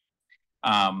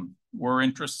 We're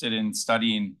interested in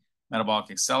studying metabolic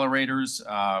accelerators.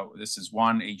 This is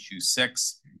one,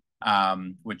 HU6,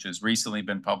 which has recently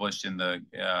been published in the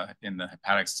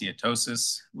hepatic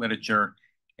steatosis literature.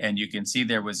 And you can see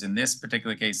there was, in this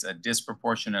particular case, a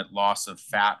disproportionate loss of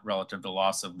fat relative to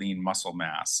loss of lean muscle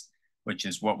mass, which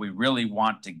is what we really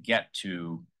want to get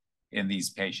to in these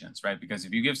patients, right? Because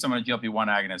if you give someone a GLP-1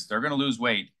 agonist, they're going to lose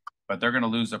weight, but they're going to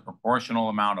lose a proportional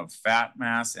amount of fat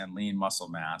mass and lean muscle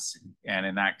mass. And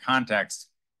in that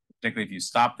context, particularly if you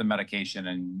stop the medication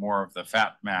and more of the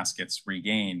fat mass gets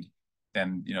regained,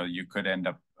 then you could end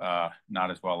up not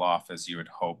as well off as you had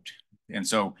hoped. And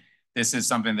so this is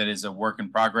something that is a work in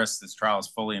progress. This trial is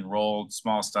fully enrolled,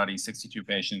 small study, 62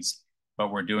 patients, but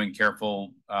we're doing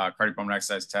careful cardiopulmonary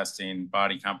exercise testing,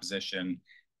 body composition,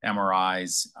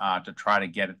 MRIs to try to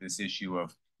get at this issue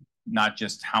of not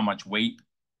just how much weight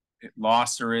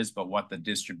loss there is, but what the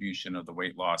distribution of the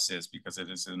weight loss is, because it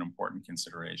is an important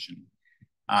consideration.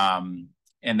 And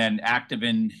then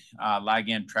activin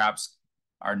ligand traps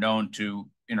are known to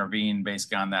intervene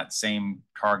based on that same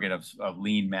target of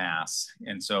lean mass.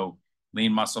 And so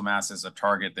lean muscle mass is a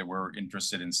target that we're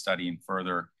interested in studying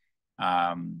further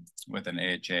with an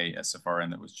AHA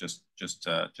SFRN that was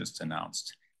just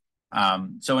announced.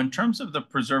 So in terms of the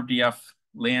preserved EF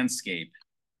landscape,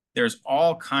 there's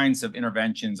all kinds of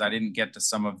interventions. I didn't get to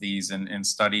some of these in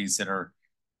studies that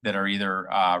are either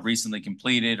recently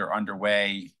completed or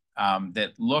underway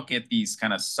that look at these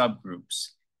kind of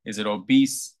subgroups. Is it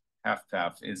obese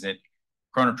HFpEF? Is it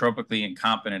chronotropically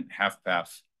incompetent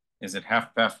HFpEF? Is it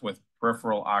HFpEF with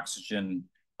peripheral oxygen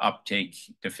uptake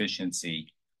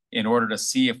deficiency? In order to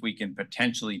see if we can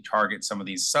potentially target some of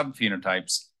these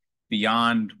subphenotypes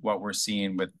beyond what we're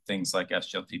seeing with things like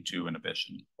SGLT2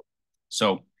 inhibition.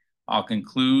 So I'll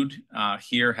conclude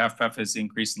here. HFpEF is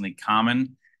increasingly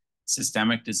common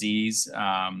systemic disease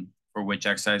for which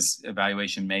exercise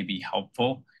evaluation may be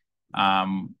helpful.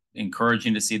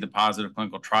 Encouraging to see the positive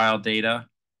clinical trial data.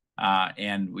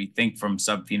 And we think from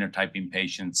subphenotyping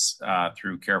patients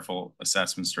through careful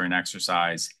assessments during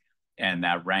exercise and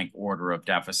that rank order of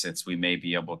deficits, we may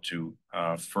be able to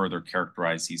further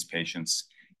characterize these patients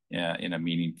in a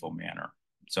meaningful manner.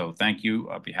 So thank you.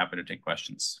 I'll be happy to take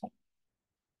questions.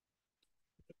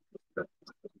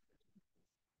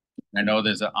 I know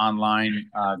there's an online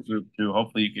group too.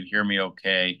 Hopefully you can hear me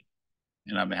okay.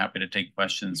 And I'm happy to take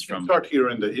questions from. Start here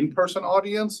in the in-person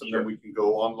audience, and then we can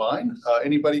go online.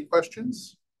 Anybody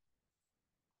questions?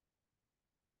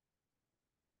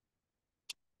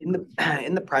 In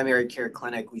the primary care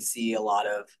clinic, we see a lot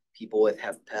of people with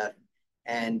HFpEF,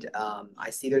 and I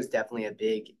see there's definitely a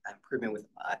big improvement with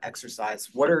exercise.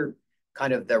 What are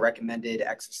kind of the recommended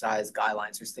exercise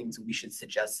guidelines or things we should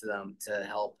suggest to them to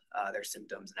help their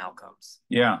symptoms and outcomes?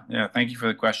 Yeah, thank you for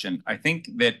the question. I think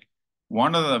that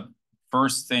one of the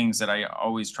first things that I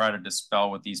always try to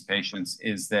dispel with these patients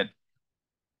is that,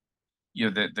 you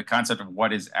know, the concept of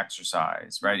what is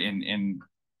exercise, right? In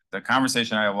the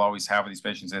conversation I will always have with these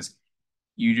patients is,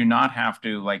 you do not have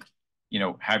to, like, you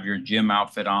know, have your gym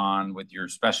outfit on with your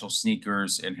special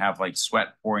sneakers and have like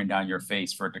sweat pouring down your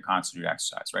face for it to constitute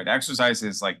exercise, right? Exercise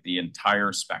is like the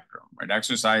entire spectrum, right?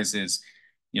 Exercise is,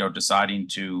 you know, deciding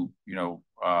to, you know,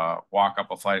 walk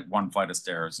up one flight of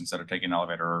stairs instead of taking an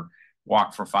elevator, or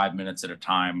walk for 5 minutes at a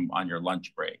time on your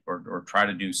lunch break, or try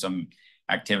to do some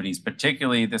activities.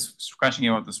 Particularly, this question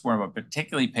came up this morning, but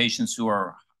particularly patients who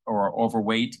are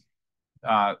overweight,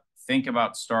 think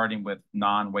about starting with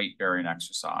non-weight bearing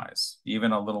exercise,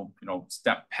 even a little, you know,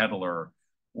 step pedaler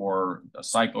or a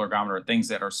cycle ergometer, things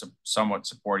that are somewhat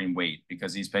supporting weight,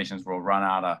 because these patients will run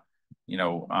out of, you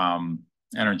know,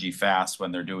 energy fast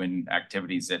when they're doing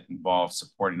activities that involve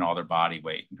supporting all their body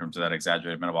weight in terms of that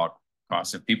exaggerated metabolic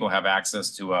cost. If people have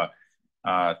access to a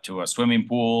swimming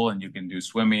pool and you can do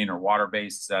swimming or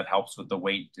water-based, that helps with the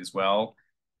weight as well.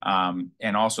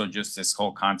 And also just this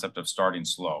whole concept of starting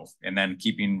slow and then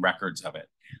keeping records of it.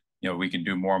 You know, we can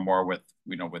do more and more with,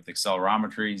 you know, with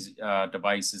accelerometry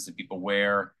devices that people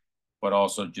wear, but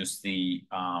also just the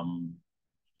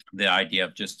idea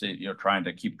of just, you know, trying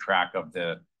to keep track of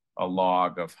a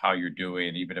log of how you're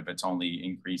doing, even if it's only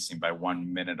increasing by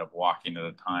 1 minute of walking at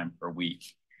a time per week.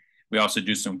 We also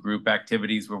do some group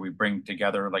activities where we bring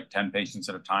together like 10 patients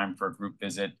at a time for a group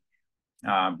visit,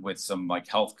 with some like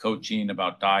health coaching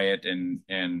about diet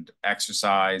and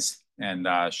exercise, and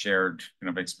shared kind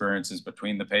of experiences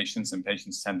between the patients. And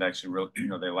patients tend to actually really, you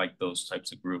know, they like those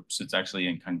types of groups. It's actually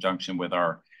in conjunction with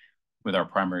our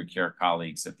primary care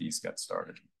colleagues that these get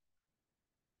started.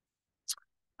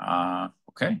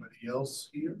 Okay. Anybody else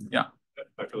here? Yeah.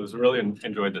 Dr. Lewis, really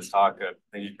enjoyed this talk.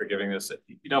 Thank you for giving this.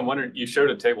 You know, I'm wondering, you showed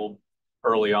a table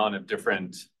early on of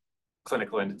different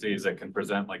clinical entities that can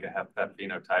present like a HFpEF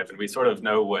phenotype, and we sort of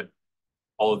know what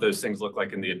all of those things look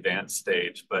like in the advanced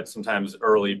stage, but sometimes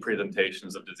early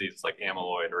presentations of diseases like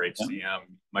amyloid or HCM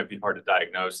might be hard to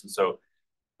diagnose. And so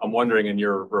I'm wondering, in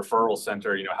your referral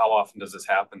center, you know, how often does this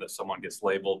happen that someone gets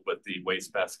labeled with the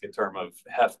wastebasket term of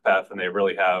HFpEF and they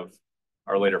really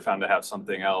are later found to have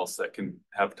something else that can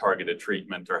have targeted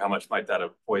treatment, or how much might that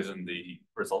have poisoned the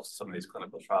results of some of these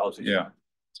clinical trials? Yeah,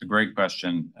 it's a great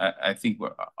question. I think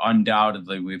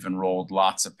undoubtedly we've enrolled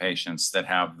lots of patients that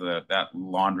have that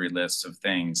laundry list of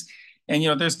things. And, you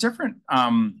know, there's different,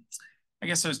 I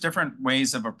guess there's different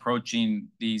ways of approaching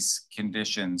these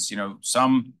conditions. You know,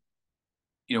 some,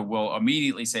 you know, will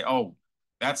immediately say, oh,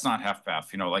 that's not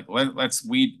HFpEF, you know, like let's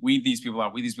weed these people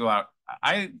out,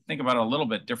 I think about it a little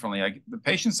bit differently. Like the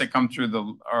patients that come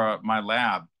through my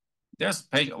lab, there's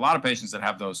a lot of patients that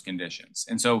have those conditions.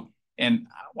 And so, and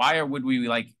why would we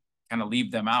like kind of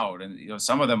leave them out? And, you know,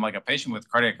 some of them, like a patient with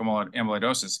cardiac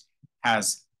amyloidosis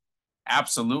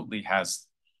absolutely has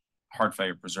heart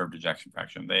failure preserved ejection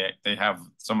fraction. They have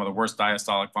some of the worst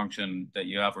diastolic function that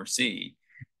you ever see.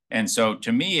 And so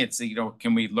to me, it's, you know,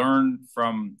 can we learn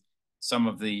from some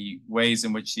of the ways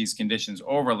in which these conditions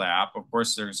overlap? Of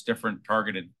course, there's different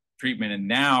targeted treatment. And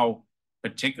now,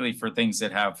 particularly for things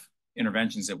that have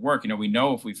interventions that work, you know, we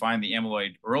know if we find the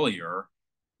amyloid earlier,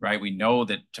 right, we know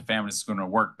that tafamidis is going to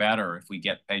work better if we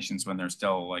get patients when they're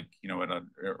still, like, you know, at an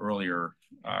earlier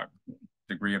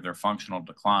degree of their functional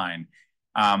decline.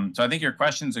 So I think your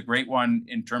question is a great one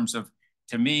in terms of,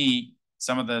 to me,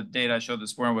 some of the data I showed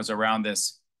this morning was around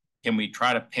this. Can we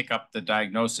try to pick up the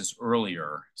diagnosis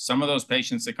earlier? Some of those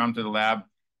patients that come to the lab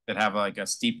that have like a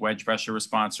steep wedge pressure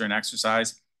response during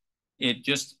exercise, it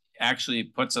just actually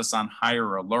puts us on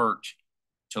higher alert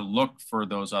to look for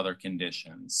those other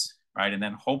conditions, right? And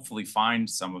then hopefully find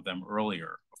some of them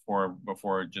earlier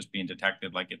before just being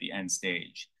detected like at the end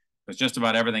stage. Because just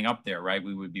about everything up there, right?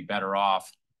 We would be better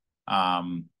off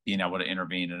being able to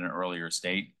intervene in an earlier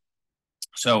state.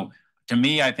 So to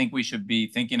me, I think we should be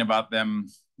thinking about them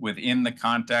within the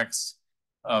context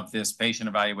of this patient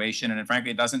evaluation. And frankly,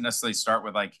 it doesn't necessarily start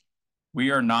with like, we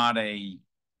are not a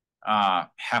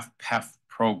HFpEF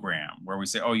program where we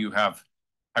say, oh, you have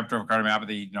hypertrophic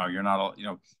cardiomyopathy. No, you're not, you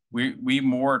know, we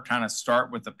more kind of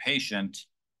start with the patient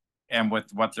and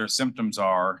with what their symptoms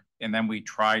are. And then we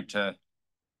try to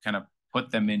kind of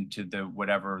put them into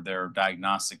whatever their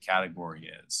diagnostic category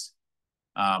is.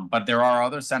 But there are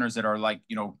other centers that are like,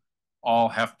 you know, all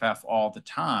HFpEF all the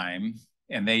time.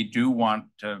 And they do want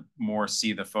to more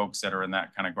see the folks that are in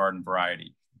that kind of garden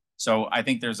variety. So I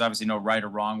think there's obviously no right or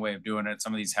wrong way of doing it.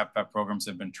 Some of these HFpEF programs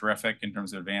have been terrific in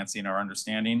terms of advancing our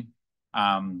understanding.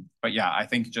 But yeah, I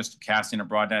think just casting a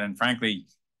broad net, and frankly,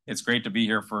 it's great to be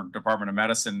here for Department of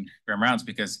Medicine Grand Rounds,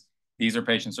 because these are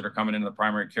patients that are coming into the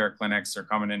primary care clinics, they're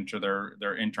coming into their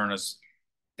internists.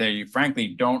 They frankly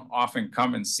don't often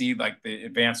come and see like the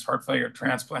advanced heart failure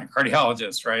transplant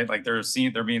cardiologists, right? Like they're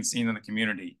being seen in the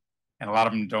community, and a lot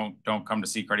of them don't come to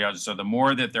see cardiologists. So the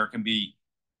more that there can be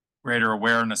greater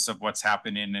awareness of what's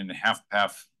happening in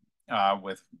HFpEF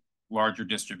with larger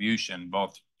distribution,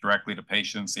 both directly to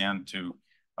patients and to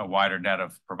a wider net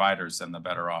of providers, then the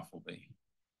better off we'll be.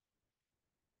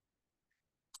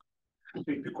 I'll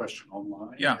take the question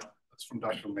online. Yeah. It's from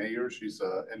Dr. Mayer. She's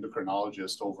an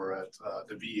endocrinologist over at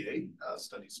the VA,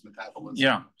 studies metabolism.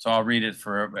 Yeah, so I'll read it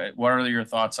for, what are your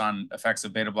thoughts on effects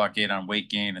of beta blockade on weight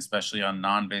gain, especially on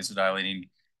non-vasodilating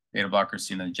beta blockers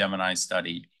seen in the Gemini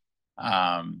study?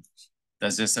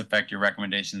 Does this affect your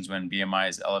recommendations when BMI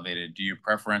is elevated? Do you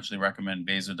preferentially recommend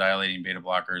vasodilating beta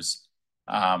blockers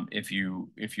if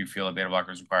you feel a beta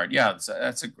blocker is required? Yeah,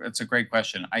 that's a great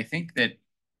question. I think that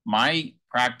my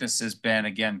practice has been,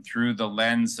 again, through the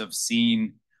lens of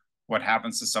seeing what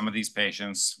happens to some of these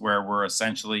patients, where we're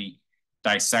essentially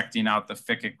dissecting out the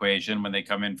Fick equation when they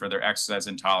come in for their exercise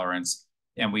intolerance,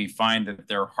 and we find that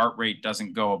their heart rate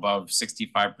doesn't go above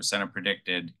 65% of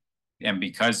predicted. And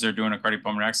because they're doing a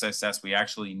cardiopulmonary exercise test, we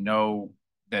actually know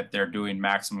that they're doing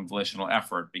maximum volitional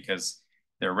effort because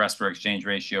their respiratory exchange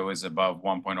ratio is above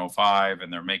 1.05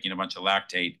 and they're making a bunch of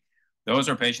lactate. Those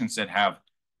are patients that have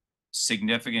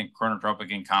significant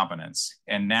chronotropic incompetence.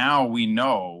 And now we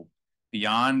know,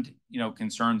 beyond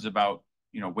concerns about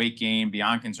weight gain,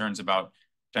 beyond concerns about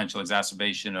potential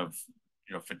exacerbation of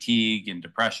fatigue and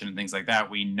depression and things like that,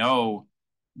 we know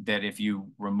that if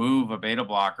you remove a beta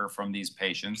blocker from these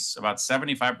patients, about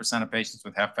 75% of patients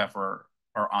with HFpEF are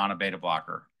on a beta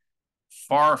blocker.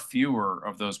 Far fewer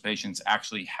of those patients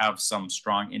actually have some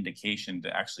strong indication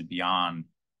to actually be on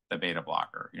the beta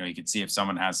blocker. You can see if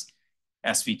someone has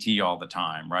SVT all the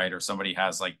time, right? Or somebody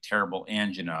has like terrible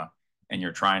angina and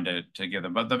you're trying to give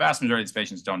them, but the vast majority of these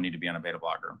patients don't need to be on a beta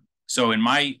blocker. So in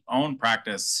my own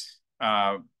practice,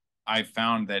 I've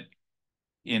found that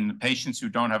in patients who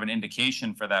don't have an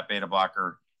indication for that beta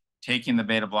blocker, taking the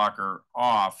beta blocker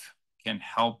off can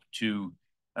help to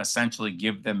essentially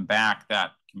give them back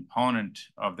that component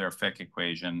of their Fick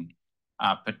equation,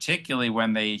 particularly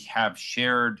when they have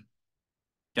shared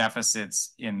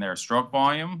deficits in their stroke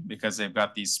volume, because they've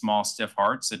got these small, stiff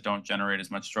hearts that don't generate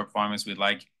as much stroke volume as we'd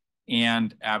like,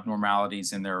 and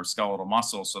abnormalities in their skeletal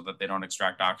muscle so that they don't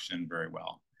extract oxygen very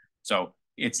well. So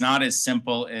it's not as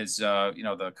simple as,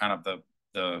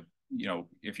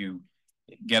 if you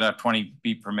get a 20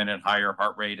 beat per minute higher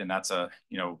heart rate and that's a,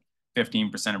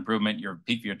 15% improvement, your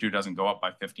peak VO2 doesn't go up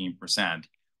by 15%.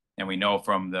 And we know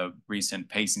from the recent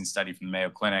pacing study from the Mayo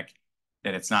Clinic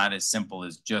that it's not as simple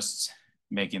as just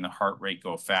making the heart rate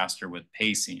go faster with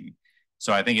pacing.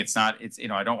 So I think I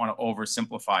don't want to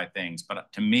oversimplify things, but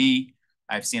to me,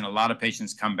 I've seen a lot of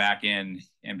patients come back in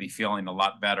and be feeling a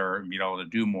lot better and be able to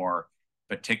do more,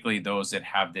 particularly those that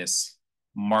have this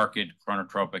marked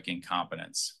chronotropic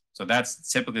incompetence. So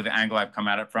that's typically the angle I've come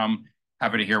at it from.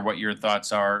 Happy to hear what your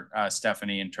thoughts are,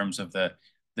 Stephanie, in terms of the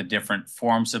different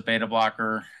forms of beta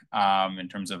blocker, in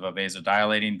terms of a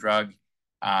vasodilating drug.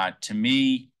 To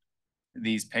me,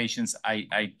 these patients,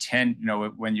 I tend,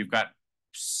 when you've got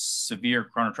severe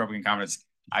chronotropic incompetence,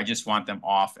 I just want them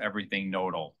off everything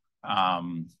nodal.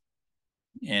 And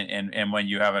when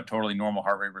you have a totally normal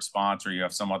heart rate response, or you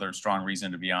have some other strong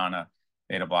reason to be on a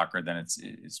beta blocker, then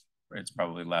it's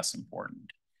probably less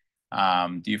important.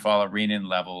 Do you follow renin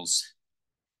levels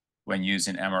when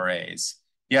using MRAs?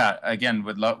 Yeah, again,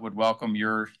 would welcome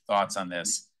your thoughts on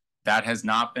this. That has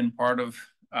not been part of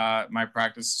my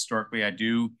practice historically. I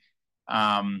do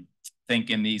think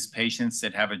in these patients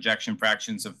that have ejection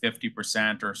fractions of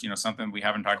 50%, or something we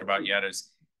haven't talked about yet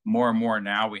is more and more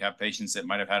now we have patients that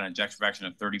might have had an ejection fraction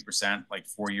of 30% like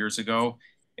 4 years ago,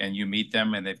 and you meet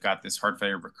them and they've got this heart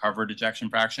failure recovered ejection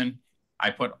fraction. I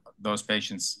put those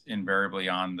patients invariably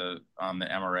on the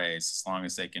MRAs as long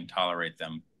as they can tolerate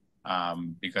them,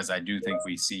 because I do think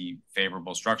we see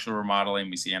favorable structural remodeling,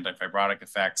 we see antifibrotic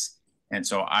effects, and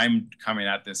so I'm coming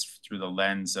at this through the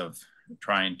lens of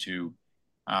trying to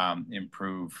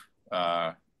improve,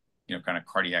 kind of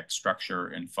cardiac structure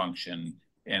and function,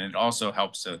 and it also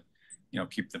helps to,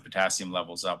 keep the potassium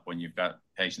levels up when you've got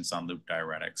patients on loop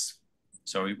diuretics.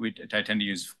 So I tend to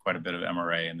use quite a bit of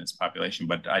MRA in this population,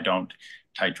 but I don't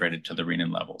titrate it to the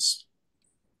renin levels.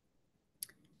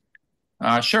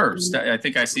 Sure. I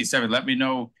think I see Stephanie. Let me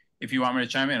know if you want me to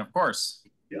chime in, of course.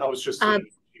 Yeah, I was just saying,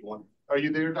 Are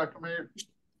you there, Dr. Mayer?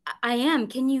 I am.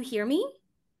 Can you hear me?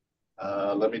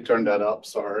 Let me turn that up.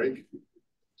 Sorry.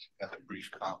 Got a brief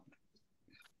comment.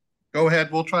 Go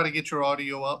ahead. We'll try to get your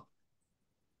audio up.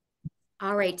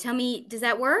 All right. Tell me, does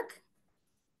that work?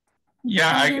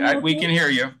 Yeah, we can hear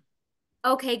you.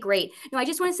 Okay, great. No, I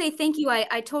just want to say thank you.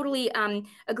 I totally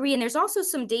agree. And there's also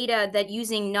some data that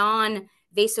using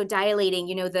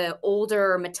non-vasodilating, the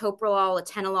older metoprolol,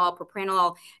 atenolol,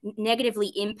 propranolol negatively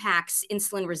impacts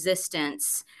insulin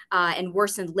resistance and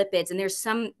worsened lipids. And there's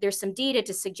some data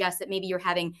to suggest that maybe you're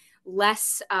having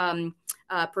less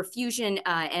perfusion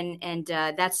and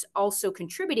that's also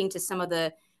contributing to some of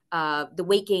the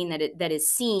weight gain that is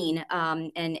seen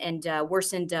and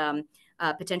worsened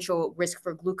potential risk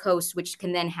for glucose, which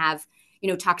can then have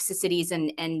toxicities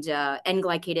and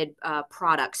N-glycated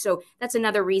products. So that's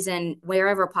another reason,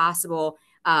 wherever possible,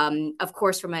 of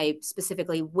course, from a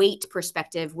specifically weight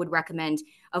perspective, would recommend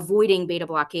avoiding beta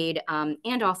blockade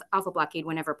and alpha blockade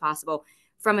whenever possible.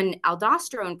 From an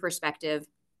aldosterone perspective,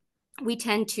 we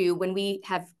tend to, when we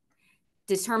have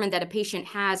determined that a patient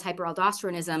has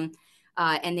hyperaldosteronism,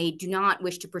 and they do not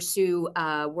wish to pursue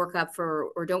workup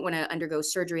or don't want to undergo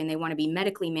surgery and they want to be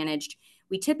medically managed,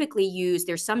 we typically use,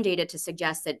 there's some data to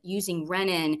suggest that using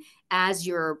renin as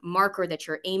your marker that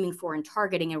you're aiming for and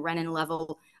targeting a renin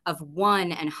level of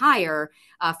 1 and higher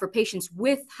for patients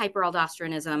with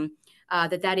hyperaldosteronism,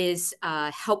 that is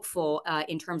helpful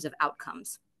in terms of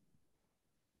outcomes.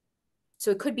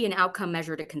 So it could be an outcome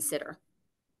measure to consider.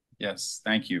 Yes,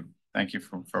 thank you. Thank you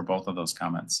for both of those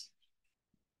comments.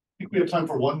 I think we have time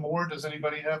for one more. Does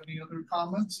anybody have any other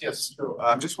comments? Yes. So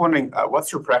I'm just wondering,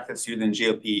 what's your practice using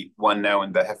GLP-1 now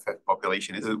in the HFF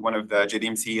population? Is it one of the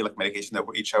JDMC medication that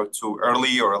we reach out to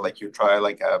early, or you try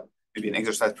maybe an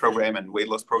exercise program and weight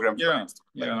loss program? Yeah,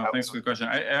 thanks for the question.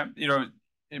 I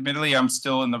admittedly, I'm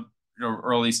still in the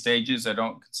early stages. I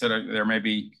don't consider there may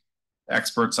be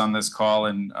experts on this call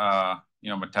in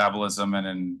metabolism and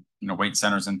in weight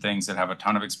centers and things that have a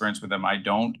ton of experience with them. I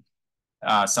don't.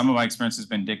 Some of my experience has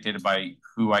been dictated by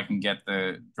who I can get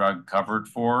the drug covered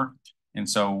for. And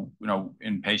so,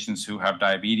 in patients who have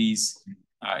diabetes,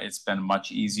 it's been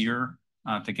much easier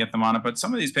to get them on it. But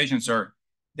some of these patients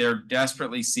they're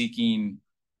desperately seeking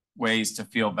ways to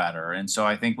feel better. And so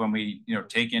I think when we,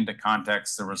 take into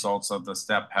context the results of the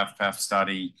STEP-HFpEF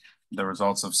study, the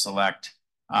results of SELECT,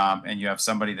 and you have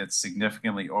somebody that's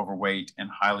significantly overweight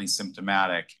and highly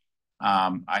symptomatic,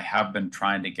 I have been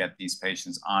trying to get these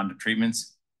patients onto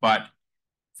treatments, but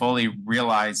fully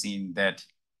realizing that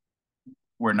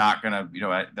we're not going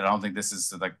to, that I don't think this is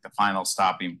the final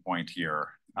stopping point here.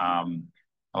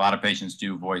 A lot of patients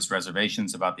do voice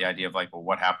reservations about the idea of well,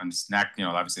 what happens next?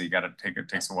 Obviously it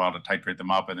takes a while to titrate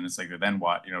them up, and then it's then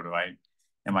what?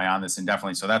 Am I on this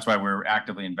indefinitely? So that's why we're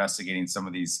actively investigating some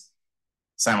of these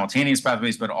simultaneous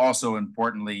pathways, but also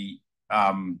importantly,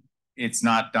 it's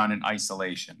not done in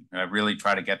isolation. I really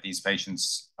try to get these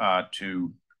patients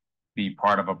to be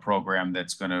part of a program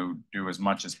that's going to do as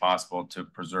much as possible to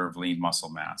preserve lean muscle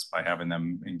mass by having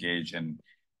them engage in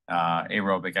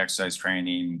aerobic exercise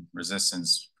training,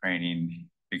 resistance training,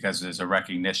 because there's a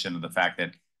recognition of the fact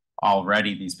that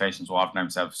already these patients will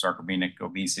oftentimes have sarcopenic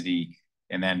obesity,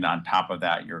 and then on top of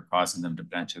that, you're causing them to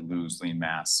potentially lose lean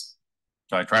mass.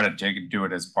 So I try to do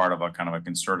it as part of a kind of a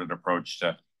concerted approach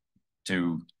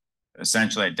to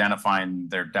essentially identifying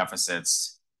their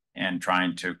deficits and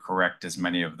trying to correct as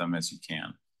many of them as you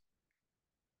can.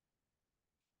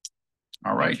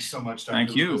 All right. Thank you so much, Dr.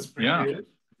 Thank you. Lewis. Yeah. Appreciate it.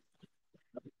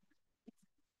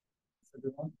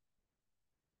 Everyone.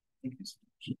 Thank you so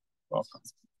much. Welcome.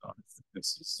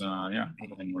 This is,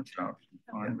 everything worked out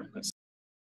fine with this.